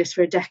been doing this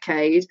for a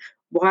decade.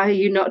 Why are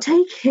you not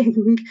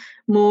taking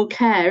more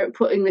care at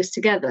putting this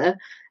together?"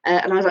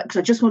 And I was like, "Because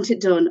I just want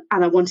it done,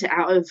 and I want it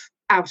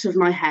out of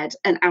my head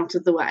and out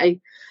of the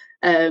way."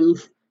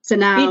 So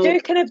now, do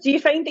you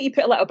find that you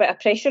put a little bit of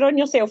pressure on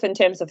yourself in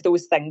terms of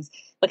those things?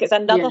 Like, it's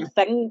another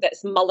thing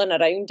that's mulling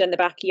around in the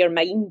back of your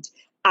mind,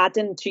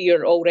 adding to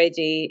your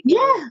already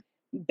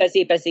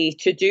busy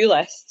to-do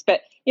lists.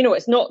 But,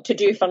 it's not to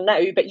do for now,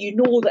 but you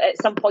know that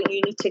at some point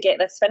you need to get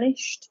this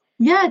finished.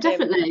 Yeah,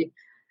 definitely.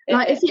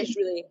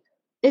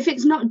 If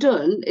it's not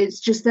done, it's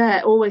just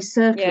there, always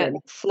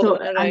circling,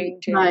 floating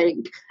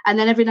around. And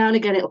then every now and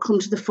again it'll come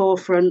to the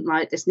forefront,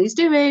 like this needs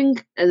doing,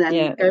 and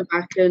then go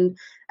back and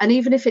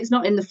even if it's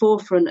not in the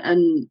forefront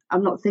and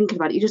I'm not thinking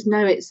about it, you just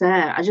know it's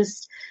there.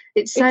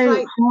 It's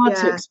so hard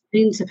to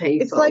explain to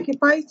people. It's like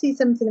if I see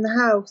something in the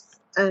house,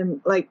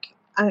 like,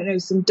 I don't know,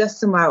 some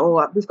dust somewhere,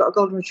 or we've got a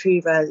golden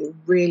retriever,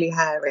 really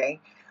hairy,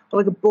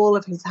 or like a ball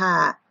of his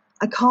hair,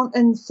 I can't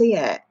unsee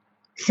it.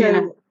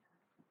 So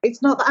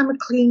it's not that I'm a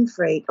clean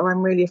freak or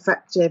I'm really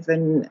effective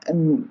and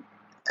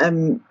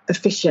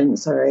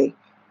efficient,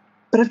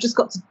 but I've just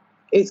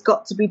it's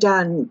got to be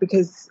done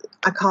because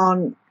I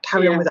can't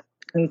carry on with what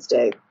I need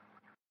to do.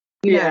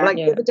 The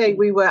other day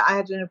I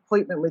had an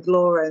appointment with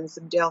Laura and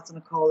somebody else on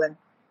a call in,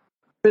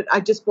 but I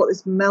just bought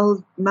this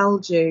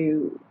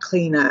mildew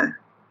cleaner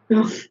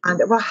and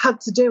I had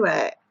to do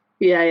it.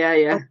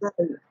 Yeah.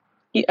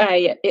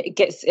 It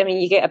gets,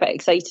 you get a bit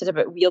excited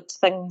about weird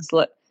things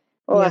like,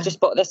 I just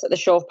bought this at the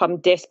shop. I'm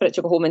desperate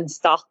to go home and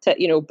start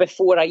it,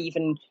 before I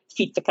even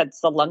feed the kids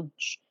their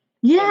lunch.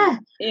 Yeah.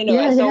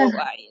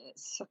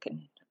 It's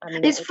fucking,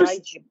 it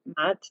drives you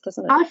mad,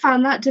 doesn't it? I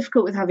found that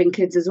difficult with having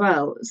kids as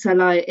well. So,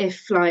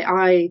 if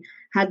I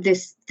had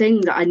this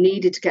thing that I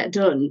needed to get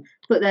done,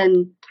 but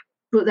then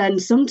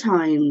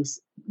sometimes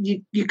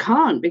you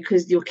can't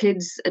because your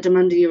kids are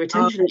demanding your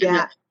attention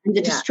and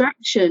the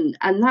distraction,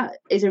 and that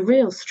is a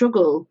real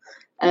struggle.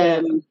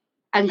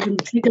 And can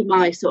trigger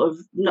my sort of,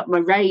 not my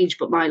rage,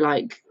 but my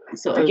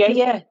sort of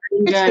anger.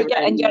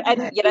 And your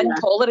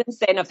intolerance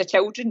then of the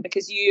children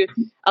because you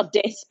are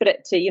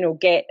desperate to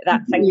get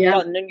that thing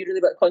done and you really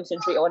want to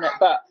concentrate on it.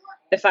 But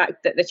the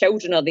fact that the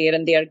children are there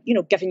and they're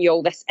giving you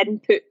all this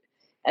input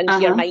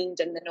into your mind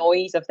and the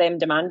noise of them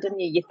demanding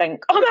you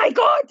think, oh my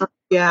god,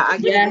 I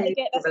really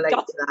relate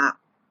to that.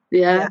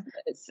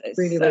 It's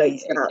really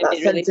relate to that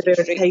really sense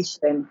of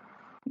irritation.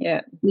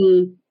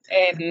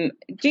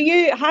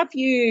 Have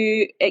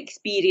you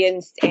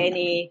experienced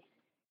any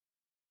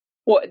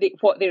what is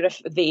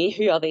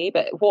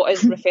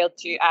referred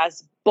to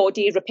as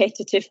body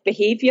repetitive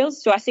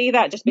behaviours? So I say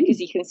that just because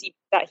you can see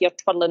that here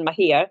twirling my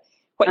hair,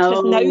 which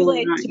has now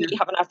led to me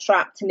having a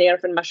trapped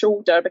nerve in my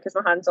shoulder because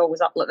my hand's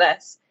always up like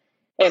this.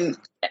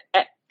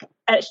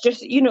 It's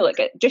just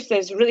it just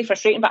is really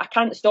frustrating, but I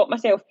can't stop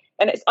myself.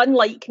 and it's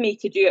unlike me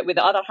to do it with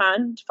the other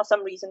hand for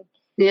some reason.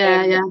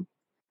 Yeah.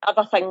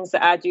 Other things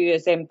that I do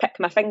is pick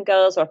my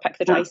fingers or pick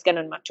the dry skin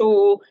on my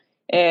toe.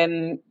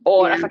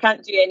 Or if I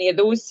can't do any of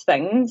those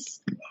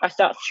things, I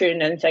start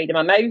chewing inside of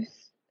my mouth.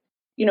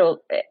 You know,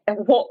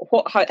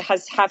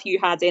 have you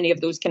had any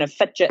of those kind of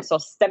fidgets or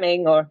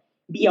stimming or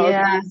BRBs?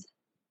 Yeah,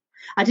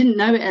 I didn't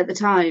know it at the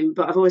time,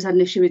 but I've always had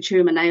an issue with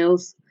chewing my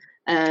nails.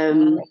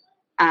 And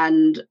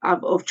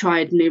I've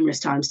tried numerous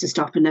times to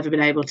stop and never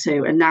been able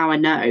to. And now I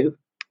know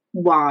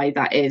why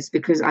that is,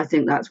 because I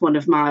think that's one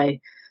of my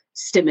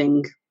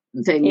stimming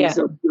things,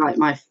 or like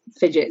my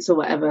fidgets or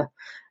whatever.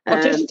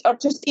 Or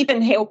just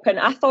even helping.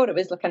 I thought it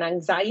was like an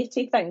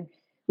anxiety thing,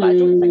 but I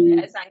don't think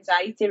it is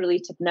anxiety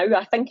related now.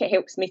 I think it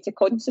helps me to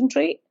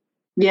concentrate.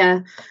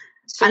 Yeah.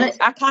 So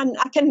I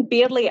can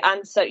barely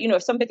answer, you know,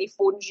 if somebody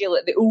phones you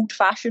like the old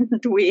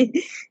fashioned way,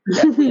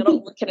 you're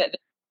not looking at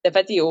the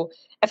video.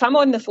 If I'm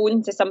on the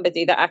phone to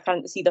somebody that I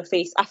can't see their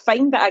face, I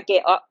find that I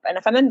get up, and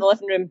if I'm in the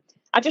living room,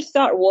 I just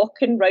start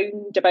walking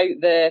round about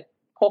the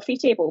coffee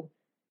table.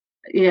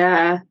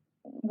 Yeah.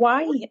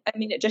 Why? I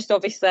mean, it just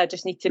obviously I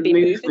just need to be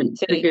moving.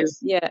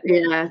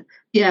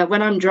 Yeah.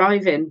 When I'm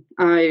driving,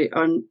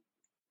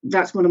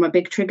 that's one of my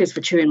big triggers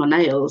for chewing my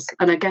nails,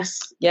 and I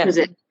guess because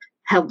it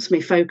helps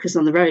me focus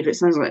on the road. It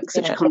sounds like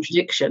such a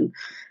contradiction.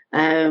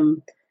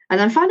 And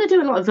I find I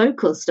do a lot of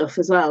vocal stuff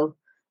as well,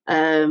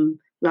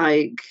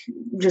 like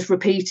just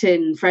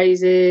repeating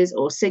phrases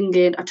or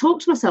singing. I talk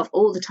to myself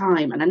all the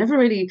time, and I never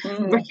really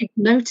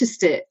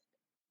noticed it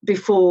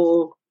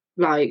before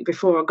I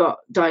got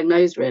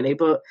diagnosed, really.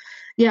 But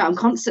yeah, I'm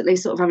constantly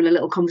sort of having a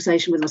little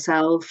conversation with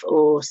myself,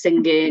 or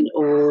singing,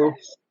 or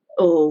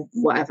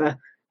whatever,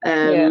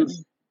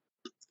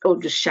 or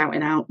just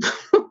shouting out.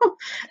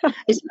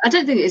 I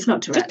don't think it's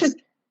not Tourette's.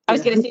 I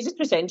was going to say, just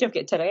pretend you've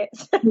got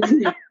Tourette's.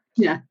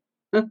 Yeah.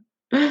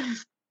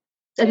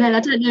 And then I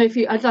don't know if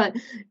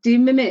do you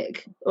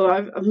mimic, or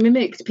I've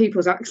mimicked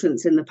people's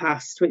accents in the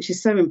past, which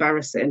is so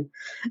embarrassing.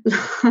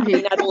 I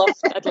mean, I'd love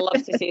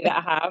to say that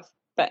I have,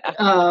 but I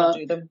can't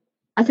do them.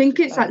 I think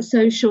it's that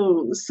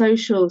social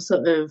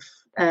sort of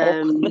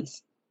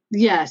awkwardness.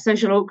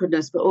 Social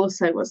awkwardness, but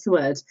also, what's the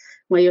word,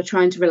 where you're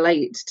trying to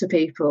relate to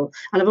people.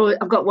 And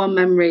I've got one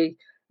memory.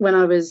 When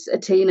I was a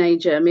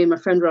teenager, me and my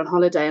friend were on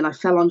holiday, and I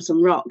fell on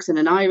some rocks, and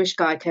an Irish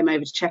guy came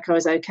over to check I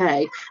was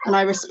okay, and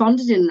I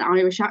responded in an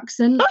Irish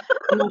accent,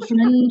 and my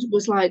friend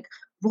was like,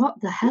 "What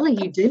the hell are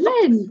you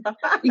doing?"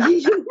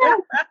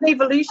 An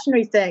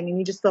evolutionary thing, and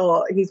you just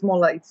thought he's more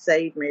likely to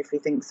save me if he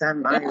thinks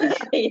I'm Irish.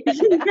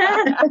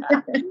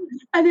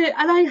 And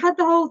I had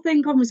the whole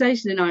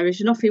conversation in Irish,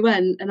 and off he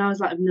went, and I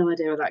was like, I've no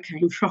idea where that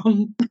came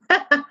from.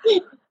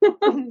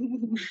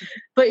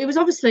 But it was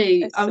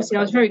obviously I was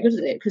very good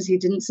at it, because he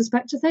didn't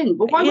suspect a thing.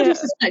 But why would he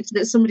suspect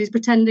that somebody's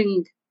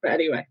pretending? But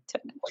anyway.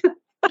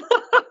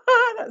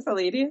 That's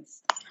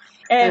hilarious.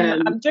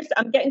 I'm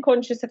getting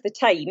conscious of the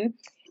time.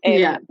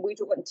 We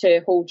don't want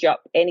to hold you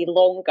up any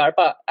longer,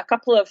 but a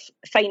couple of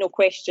final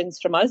questions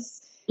from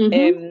us.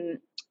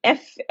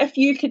 If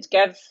you could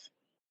give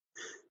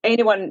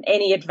anyone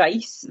any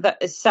advice that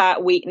is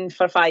sat waiting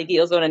for 5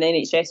 years on an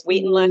NHS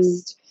waiting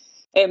list,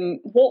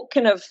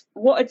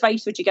 what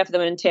advice would you give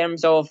them in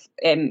terms of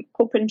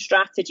coping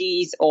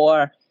strategies,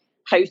 or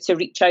how to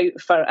reach out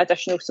for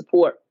additional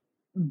support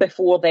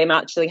before them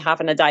actually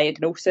having a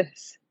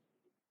diagnosis?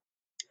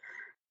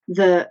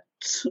 That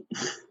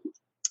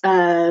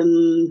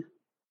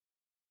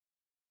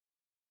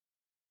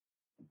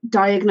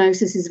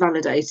diagnosis is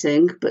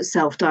validating, but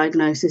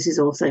self-diagnosis is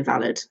also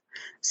valid.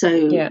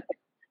 So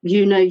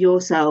you know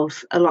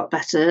yourself a lot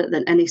better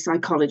than any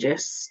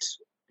psychologist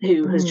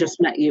who has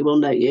just met you will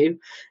know you.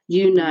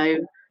 You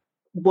know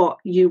what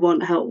you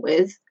want help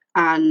with.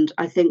 And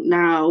I think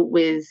now,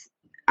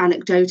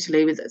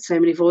 anecdotally, with so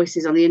many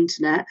voices on the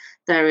internet,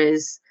 there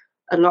is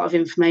a lot of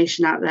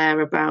information out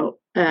there about,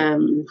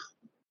 and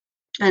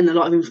a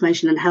lot of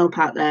information and help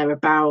out there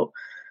about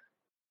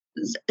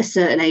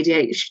certain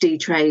ADHD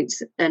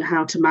traits and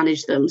how to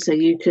manage them. So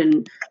you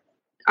can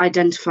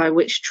identify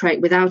which trait,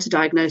 without a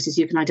diagnosis,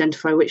 you can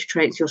identify which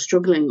traits you're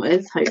struggling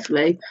with,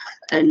 hopefully,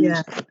 and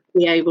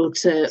be able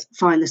to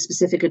find the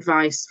specific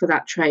advice for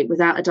that trait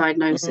without a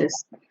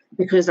diagnosis.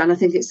 And I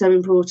think it's so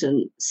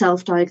important,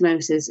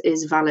 self-diagnosis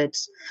is valid.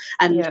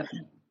 And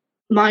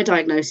my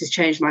diagnosis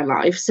changed my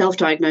life.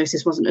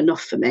 Self-diagnosis wasn't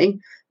enough for me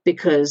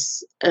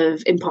because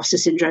of imposter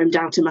syndrome,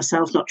 doubting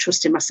myself, not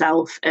trusting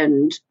myself,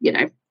 and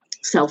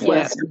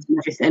self-worth and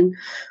everything.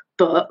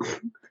 But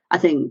I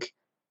think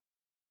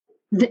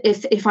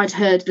if I'd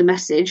heard the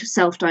message,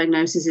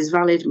 self-diagnosis is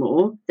valid,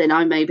 more, then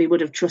I maybe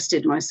would have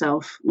trusted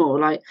myself more.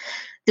 Like,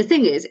 the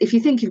thing is, if you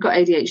think you've got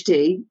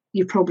ADHD,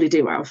 you probably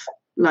do have.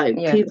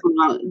 People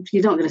aren't,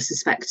 you're not going to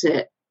suspect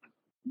it.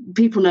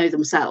 People know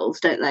themselves,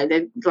 don't they?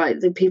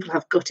 The people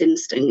have gut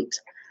instinct.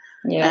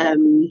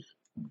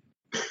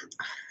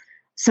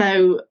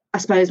 So I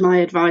suppose my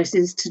advice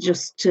is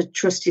to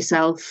trust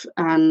yourself,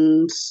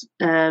 and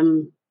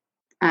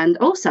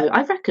also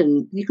I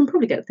reckon you can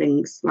probably get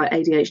things like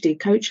ADHD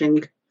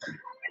coaching.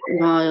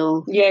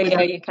 while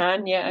you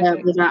can,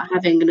 without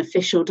having an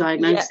official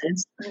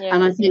diagnosis.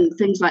 And I think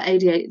things like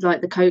ADHD,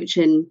 like the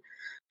coaching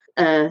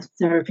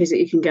therapies that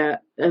you can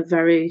get, are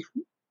very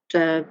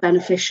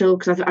beneficial,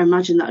 because I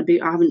imagine that would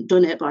be, I haven't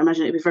done it, but I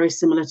imagine it'd be very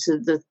similar to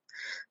the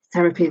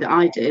therapy that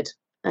I did,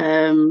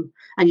 and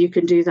you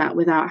can do that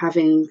without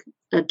having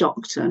a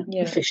doctor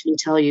officially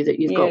tell you that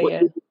you've got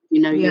what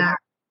you have,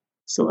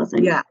 sort of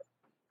thing. Yeah,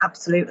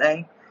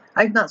 absolutely.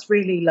 I think that's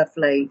really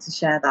lovely to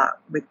share that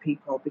with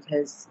people,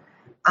 because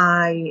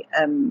I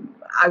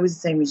was the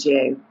same as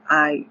you.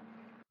 I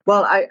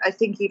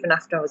think even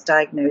after I was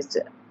diagnosed,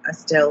 I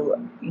still,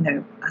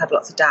 I had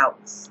lots of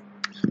doubts,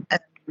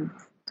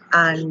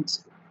 and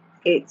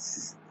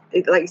it's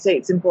like you say,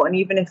 it's important,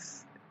 even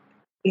if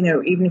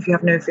you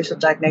have no official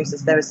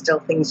diagnosis, there are still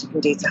things you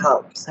can do to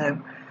help.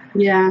 So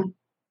yeah,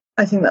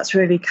 I think that's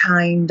really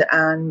kind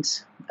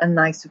and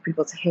nice for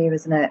people to hear,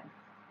 isn't it?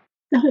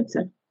 I hope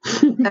so.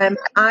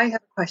 I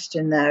have a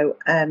question though.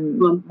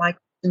 My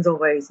question's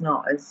always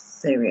not as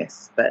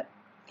serious, but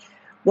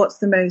what's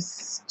the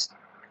most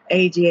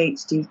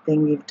ADHD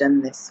thing you've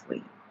done this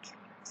week?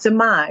 So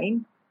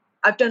mine,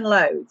 I've done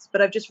loads,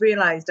 but I've just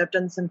realised I've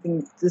done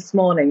something this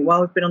morning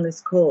while we've been on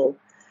this call.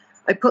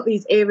 I put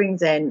these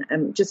earrings in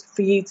just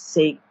for you to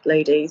see,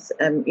 ladies.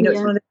 It's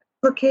one of the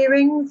hook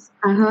earrings.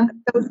 Uh-huh.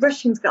 I was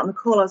rushing to get on the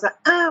call. I was like,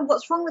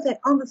 what's wrong with it?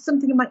 Oh, there's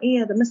something in my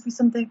ear. There must be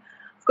something.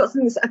 I've got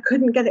something. I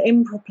couldn't get it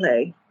in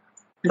properly,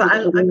 but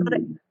I got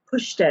it,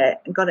 pushed it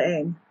and got it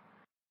in.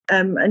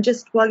 And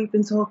just while you've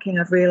been talking,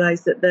 I've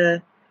realised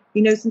that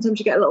sometimes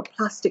you get a little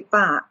plastic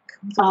back.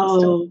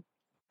 Oh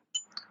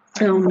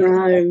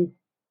no!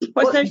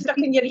 What's now stuck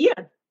in your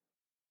ear?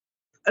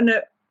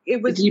 No,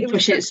 it was. Did you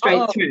push it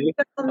straight through?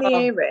 Stuck on the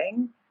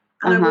earring,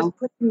 and I was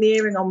putting the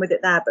earring on with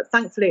it there, but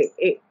thankfully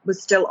it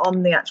was still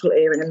on the actual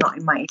earring and not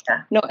in my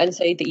ear, not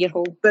inside the ear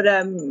hole. But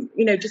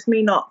just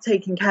me not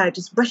taking care,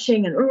 just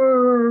rushing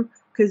and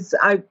because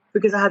I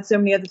had so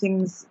many other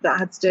things that I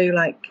had to do,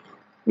 like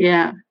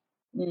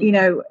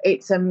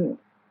it's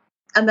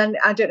and then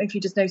I don't know if you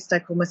just noticed I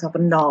call myself a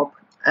knob,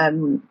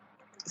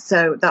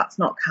 so that's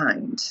not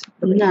kind.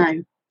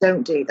 No,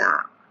 don't do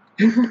that.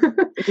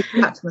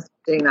 Catch myself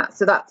doing that.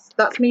 So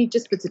that's me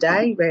just for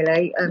today,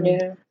 really.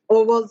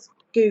 Or was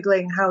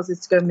googling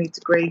houses to go and move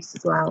to Greece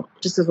as well.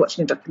 Just was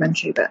watching a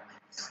documentary, but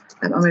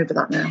I'm over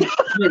that now.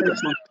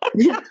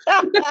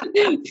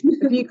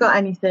 Have you got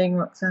anything,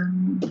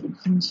 Roxanne, you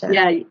can share?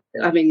 Yeah,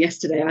 I mean,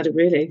 yesterday I had a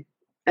really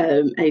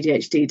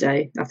ADHD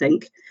day, I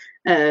think.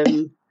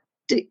 I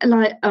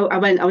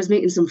was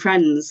meeting some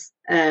friends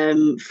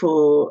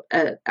for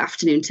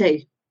afternoon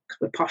tea.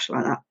 We're posh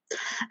like that.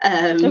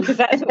 Because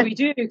that's what we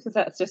do. Because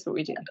that's just what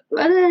we do.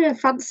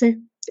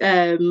 Fancy.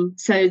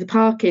 So the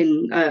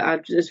parking, I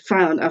just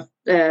found. I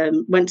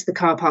went to the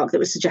car park that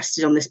was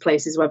suggested on this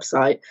place's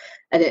website,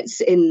 and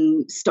it's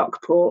in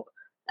Stockport.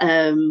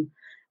 And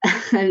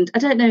I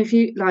don't know if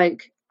you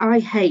like. I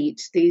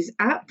hate these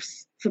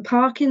apps for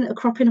parking that are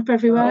cropping up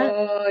everywhere.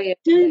 Oh yeah.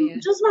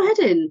 Does my head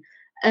in.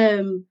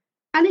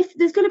 And if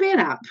there's going to be an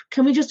app,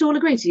 can we just all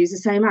agree to use the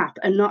same app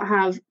and not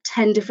have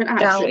 10 different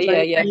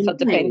apps?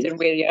 Depending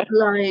where you're.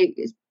 Like,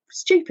 it's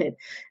stupid.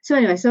 So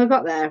anyway, I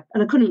got there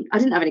and I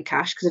didn't have any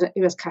cash because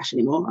who has cash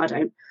anymore? I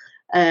don't.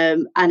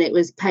 And it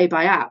was pay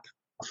by app.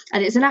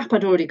 And it's an app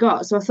I'd already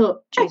got. So I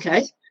thought,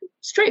 okay,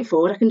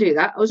 straightforward, I can do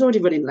that. I was already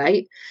running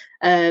late.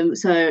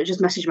 So I just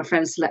messaged my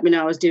friends to let me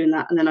know I was doing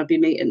that, and then I'd be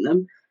meeting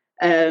them.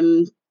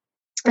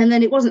 And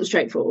then it wasn't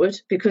straightforward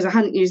because I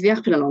hadn't used the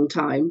app in a long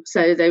time.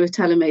 So they were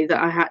telling me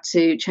that I had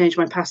to change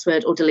my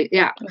password or delete the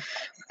app.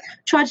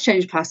 Tried to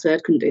change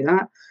password, couldn't do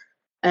that.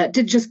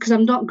 Did just because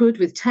I'm not good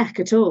with tech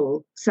at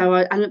all. So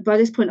and by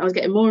this point I was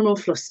getting more and more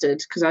flustered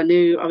because I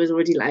knew I was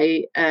already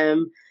late.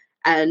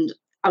 And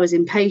I was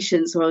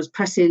impatient. So I was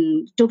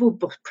pressing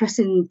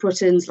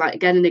buttons like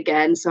again and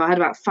again. So I had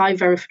about 5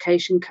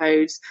 verification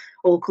codes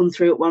all come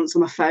through at once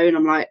on my phone.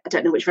 I'm like, I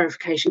don't know which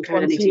verification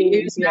code I need to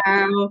use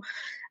now.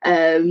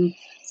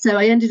 So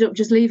I ended up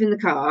just leaving the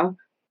car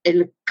in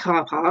the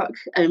car park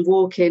and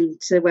walking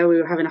to where we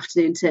were having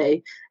afternoon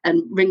tea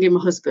and ringing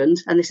my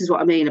husband. And this is what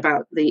I mean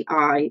about the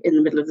eye in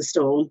the middle of the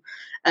storm.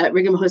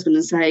 Ringing my husband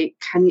and say,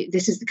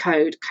 this is the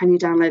code. Can you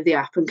download the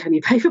app and can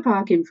you pay for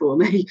parking for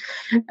me?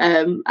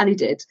 And he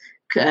did.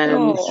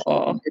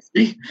 Because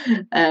he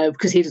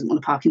doesn't want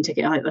a parking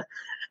ticket either.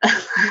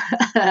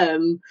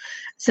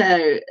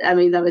 So, I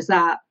mean, there was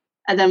that.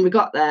 And then we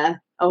got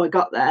there. I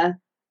got there.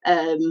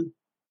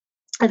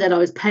 And then I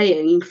was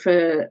paying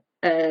for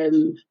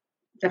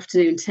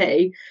afternoon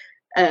tea,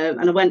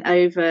 and I went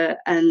over,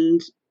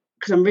 and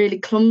because I'm really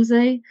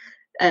clumsy,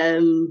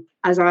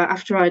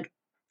 after I'd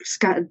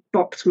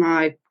bopped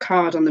my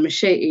card on the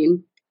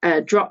machine,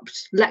 let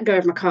go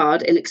of my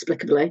card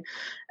inexplicably,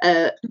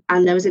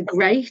 and there was a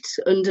grate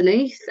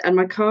underneath, and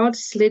my card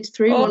slid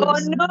through.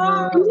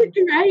 The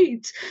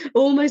grate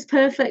almost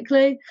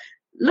perfectly.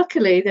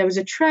 Luckily, there was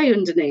a tray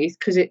underneath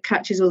because it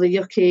catches all the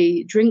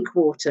yucky drink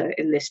water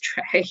in this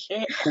tray.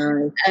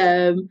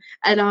 And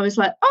I was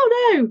like,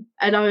 oh, no.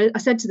 And I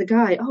said to the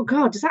guy, oh,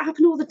 God, does that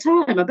happen all the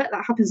time? I bet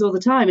that happens all the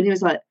time. And he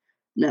was like,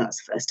 no,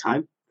 that's the first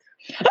time.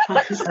 He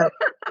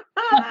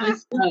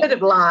could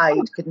have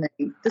lied, couldn't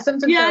he? There's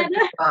something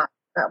that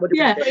would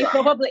have been he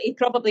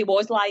probably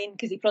was lying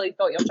because he probably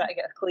thought you were trying to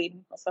get a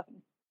claim or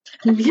something.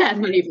 Yeah,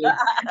 maybe.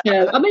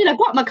 I mean, I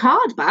got my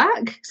card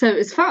back, so it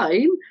was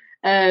fine.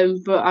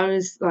 But I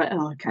was like,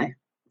 oh, okay.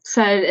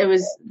 So it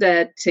was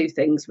the two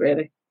things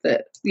really.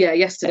 That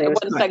yesterday.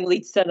 One thing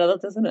leads to another,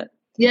 doesn't it?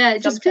 Yeah,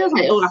 it just feels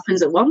like it all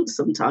happens at once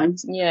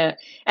sometimes. Yeah,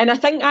 and I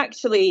think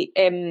actually,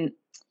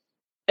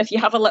 if you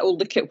have a little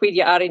look at where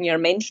you are in your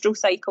menstrual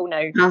cycle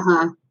now,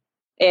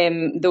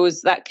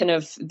 that kind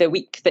of the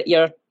week that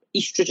your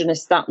estrogen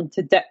is starting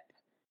to dip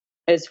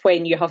is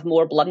when you have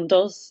more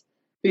blunders.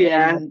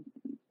 Yeah,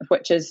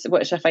 which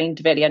I find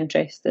very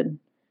interesting.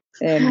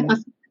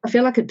 I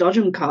feel like a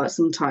dodgem cart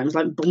sometimes,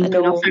 like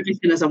bumping off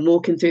everything as I'm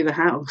walking through the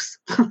house.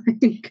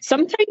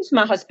 Sometimes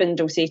my husband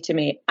will say to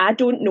me, I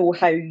don't know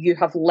how you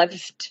have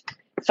lived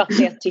for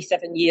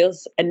 37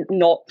 years and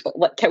not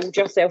killed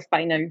yourself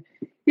by now.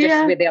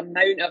 Just with the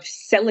amount of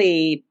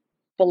silly,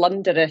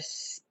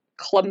 blunderous,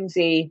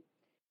 clumsy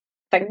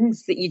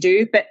things that you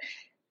do. But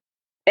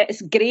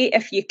it's great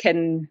if you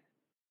can,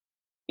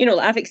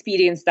 I've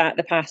experienced that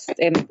the past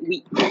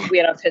week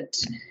where I've had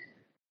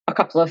a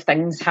couple of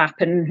things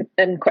happen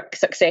in quick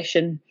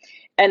succession,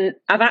 and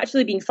I've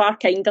actually been far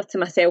kinder to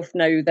myself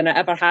now than I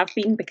ever have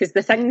been, because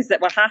the things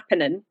that were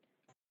happening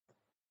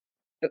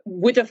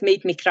would have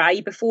made me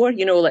cry before,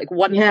 like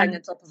one thing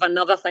on top of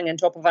another thing on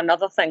top of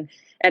another thing,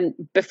 and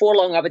before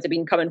long I would have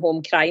been coming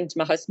home crying to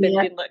my husband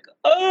being like,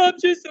 oh, I'm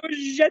just so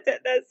shit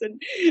at this, and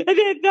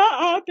then that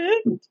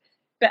happened.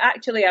 But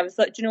actually I was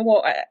like, do you know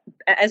what,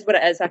 it is what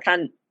it is. I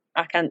can't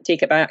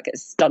take it back.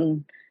 It's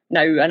done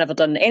now. I never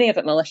done any of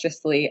it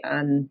maliciously,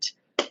 and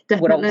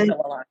we're all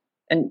still alive.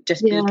 And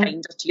just be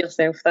kinder to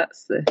yourself.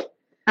 That's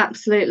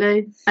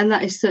absolutely. And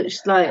that is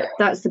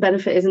that's the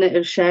benefit, isn't it,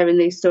 of sharing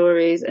these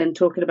stories and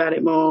talking about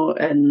it more,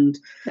 and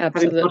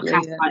having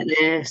podcasts like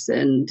this,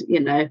 and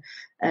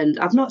and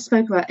I've not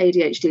spoken about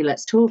ADHD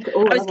Let's Talk.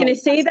 I was going to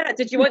say that.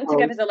 Did you want to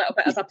give us a little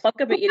bit of a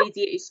plug about your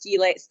ADHD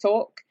Let's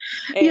Talk?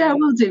 Yeah,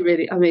 we'll do,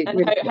 really. I mean, and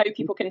really how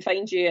people can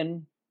find you.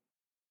 And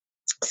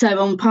so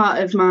on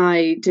part of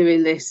my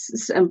doing this,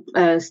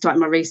 starting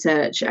my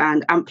research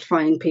and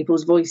amplifying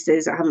people's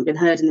voices that haven't been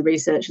heard in the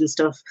research and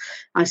stuff,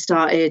 I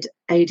started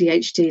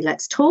ADHD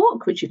Let's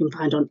Talk, which you can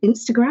find on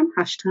Instagram,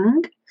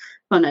 hashtag.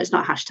 Oh, no, it's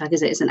not a hashtag,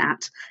 is it? It's an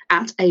at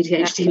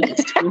ADHD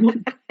Let's Talk.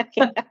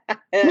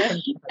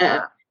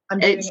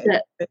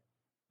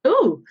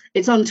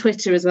 It's on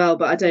Twitter as well,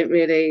 but I don't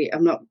really,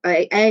 I'm not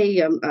a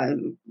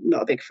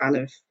big fan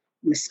of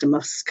Mr.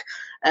 Musk,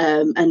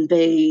 and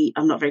B,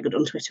 I'm not very good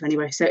on Twitter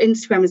anyway, so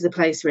Instagram is the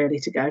place really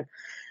to go.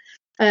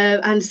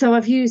 And so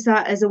I've used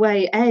that as a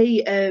way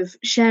of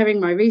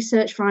sharing my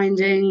research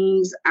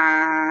findings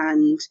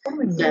and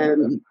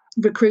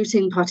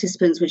recruiting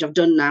participants, which I've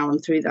done now,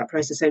 and through that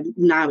process, so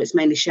now it's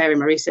mainly sharing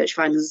my research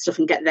findings and stuff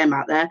and get them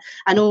out there,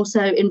 and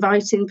also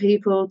inviting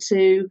people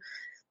to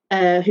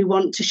who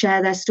want to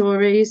share their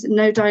stories.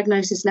 No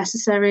diagnosis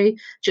necessary,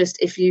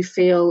 just if you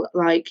feel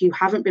like you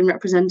haven't been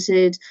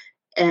represented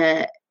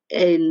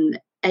in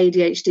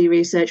ADHD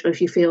research, or if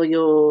you feel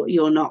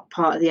you're not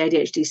part of the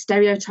ADHD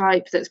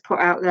stereotype that's put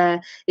out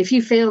there, if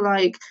you feel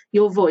like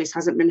your voice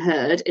hasn't been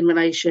heard in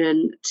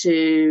relation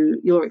to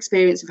your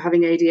experience of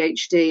having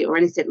ADHD or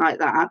anything like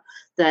that,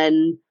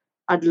 then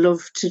I'd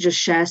love to just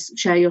share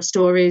your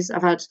stories.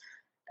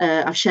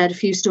 I've shared a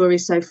few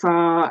stories so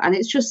far, and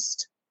it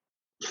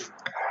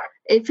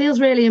feels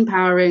really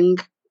empowering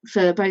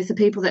for both the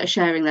people that are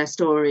sharing their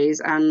stories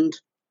and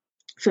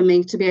for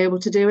me to be able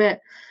to do it.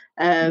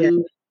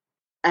 And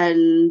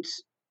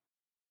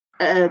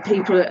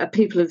people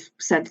have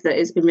said that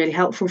it's been really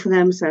helpful for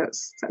them, so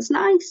that's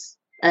nice.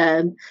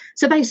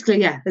 So basically,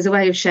 there's a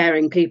way of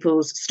sharing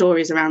people's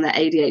stories around their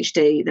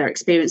ADHD, their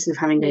experiences of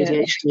having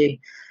ADHD.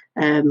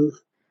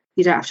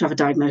 You don't have to have a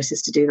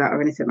diagnosis to do that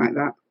or anything like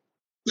that.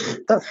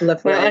 That's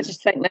lovely. Well, I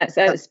just think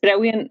that's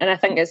brilliant, and I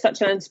think it's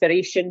such an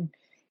inspiration,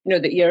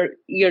 that you're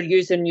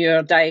using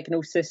your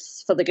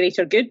diagnosis for the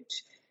greater good,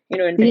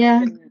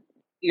 investing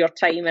your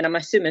time, and I'm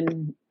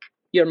assuming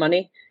your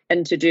money,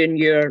 into doing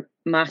your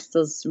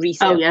master's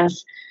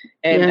research.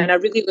 And I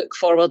really look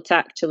forward to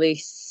actually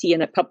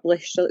seeing it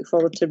published. I look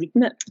forward to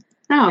reading it.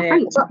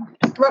 Thanks.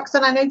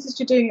 Roxanne, I noticed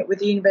you're doing it with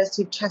the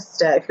University of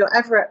Chester. If you're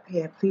ever up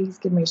here, please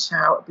give me a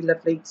shout. It'd be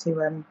lovely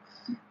to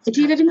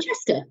do you live in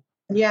Chester?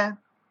 Yeah.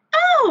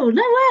 Oh,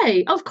 no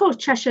way. Of course,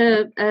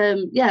 Cheshire.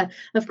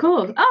 Of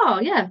course. Oh,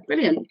 yeah,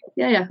 brilliant.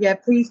 Yeah,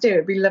 please do.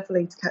 It'd be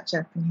lovely to catch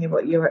up and hear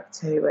what you're up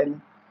to.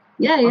 And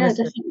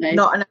honestly, definitely.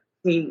 Not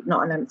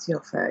an empty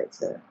offer.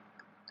 It's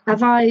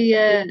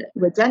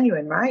we're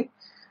genuine, right?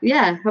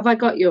 Yeah. Have I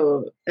got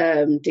your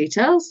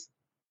details?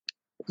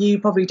 You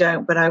probably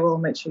don't, but I will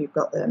make sure you've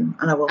got them,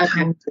 and I will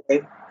hand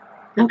you.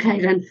 Okay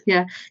then.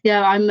 Yeah.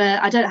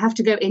 I don't have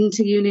to go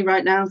into uni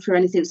right now for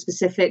anything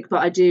specific, but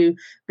I do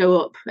go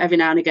up every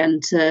now and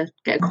again to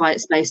get a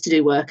quiet space to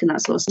do work and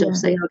that sort of stuff.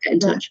 So I'll get in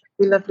touch.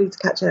 It'd be lovely to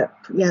catch up.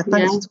 Yeah,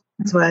 thanks for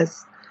talking to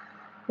us.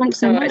 Thanks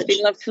so much. It's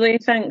been lovely.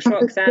 Thanks,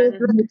 Roxanne.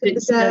 Have a good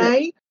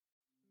day.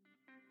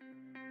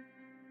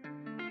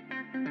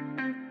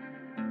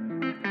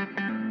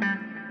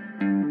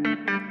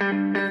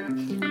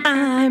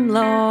 I'm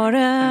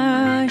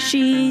Laura,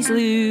 she's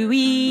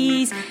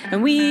Louise,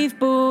 and we've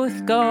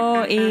both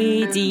got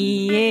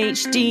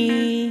ADHD.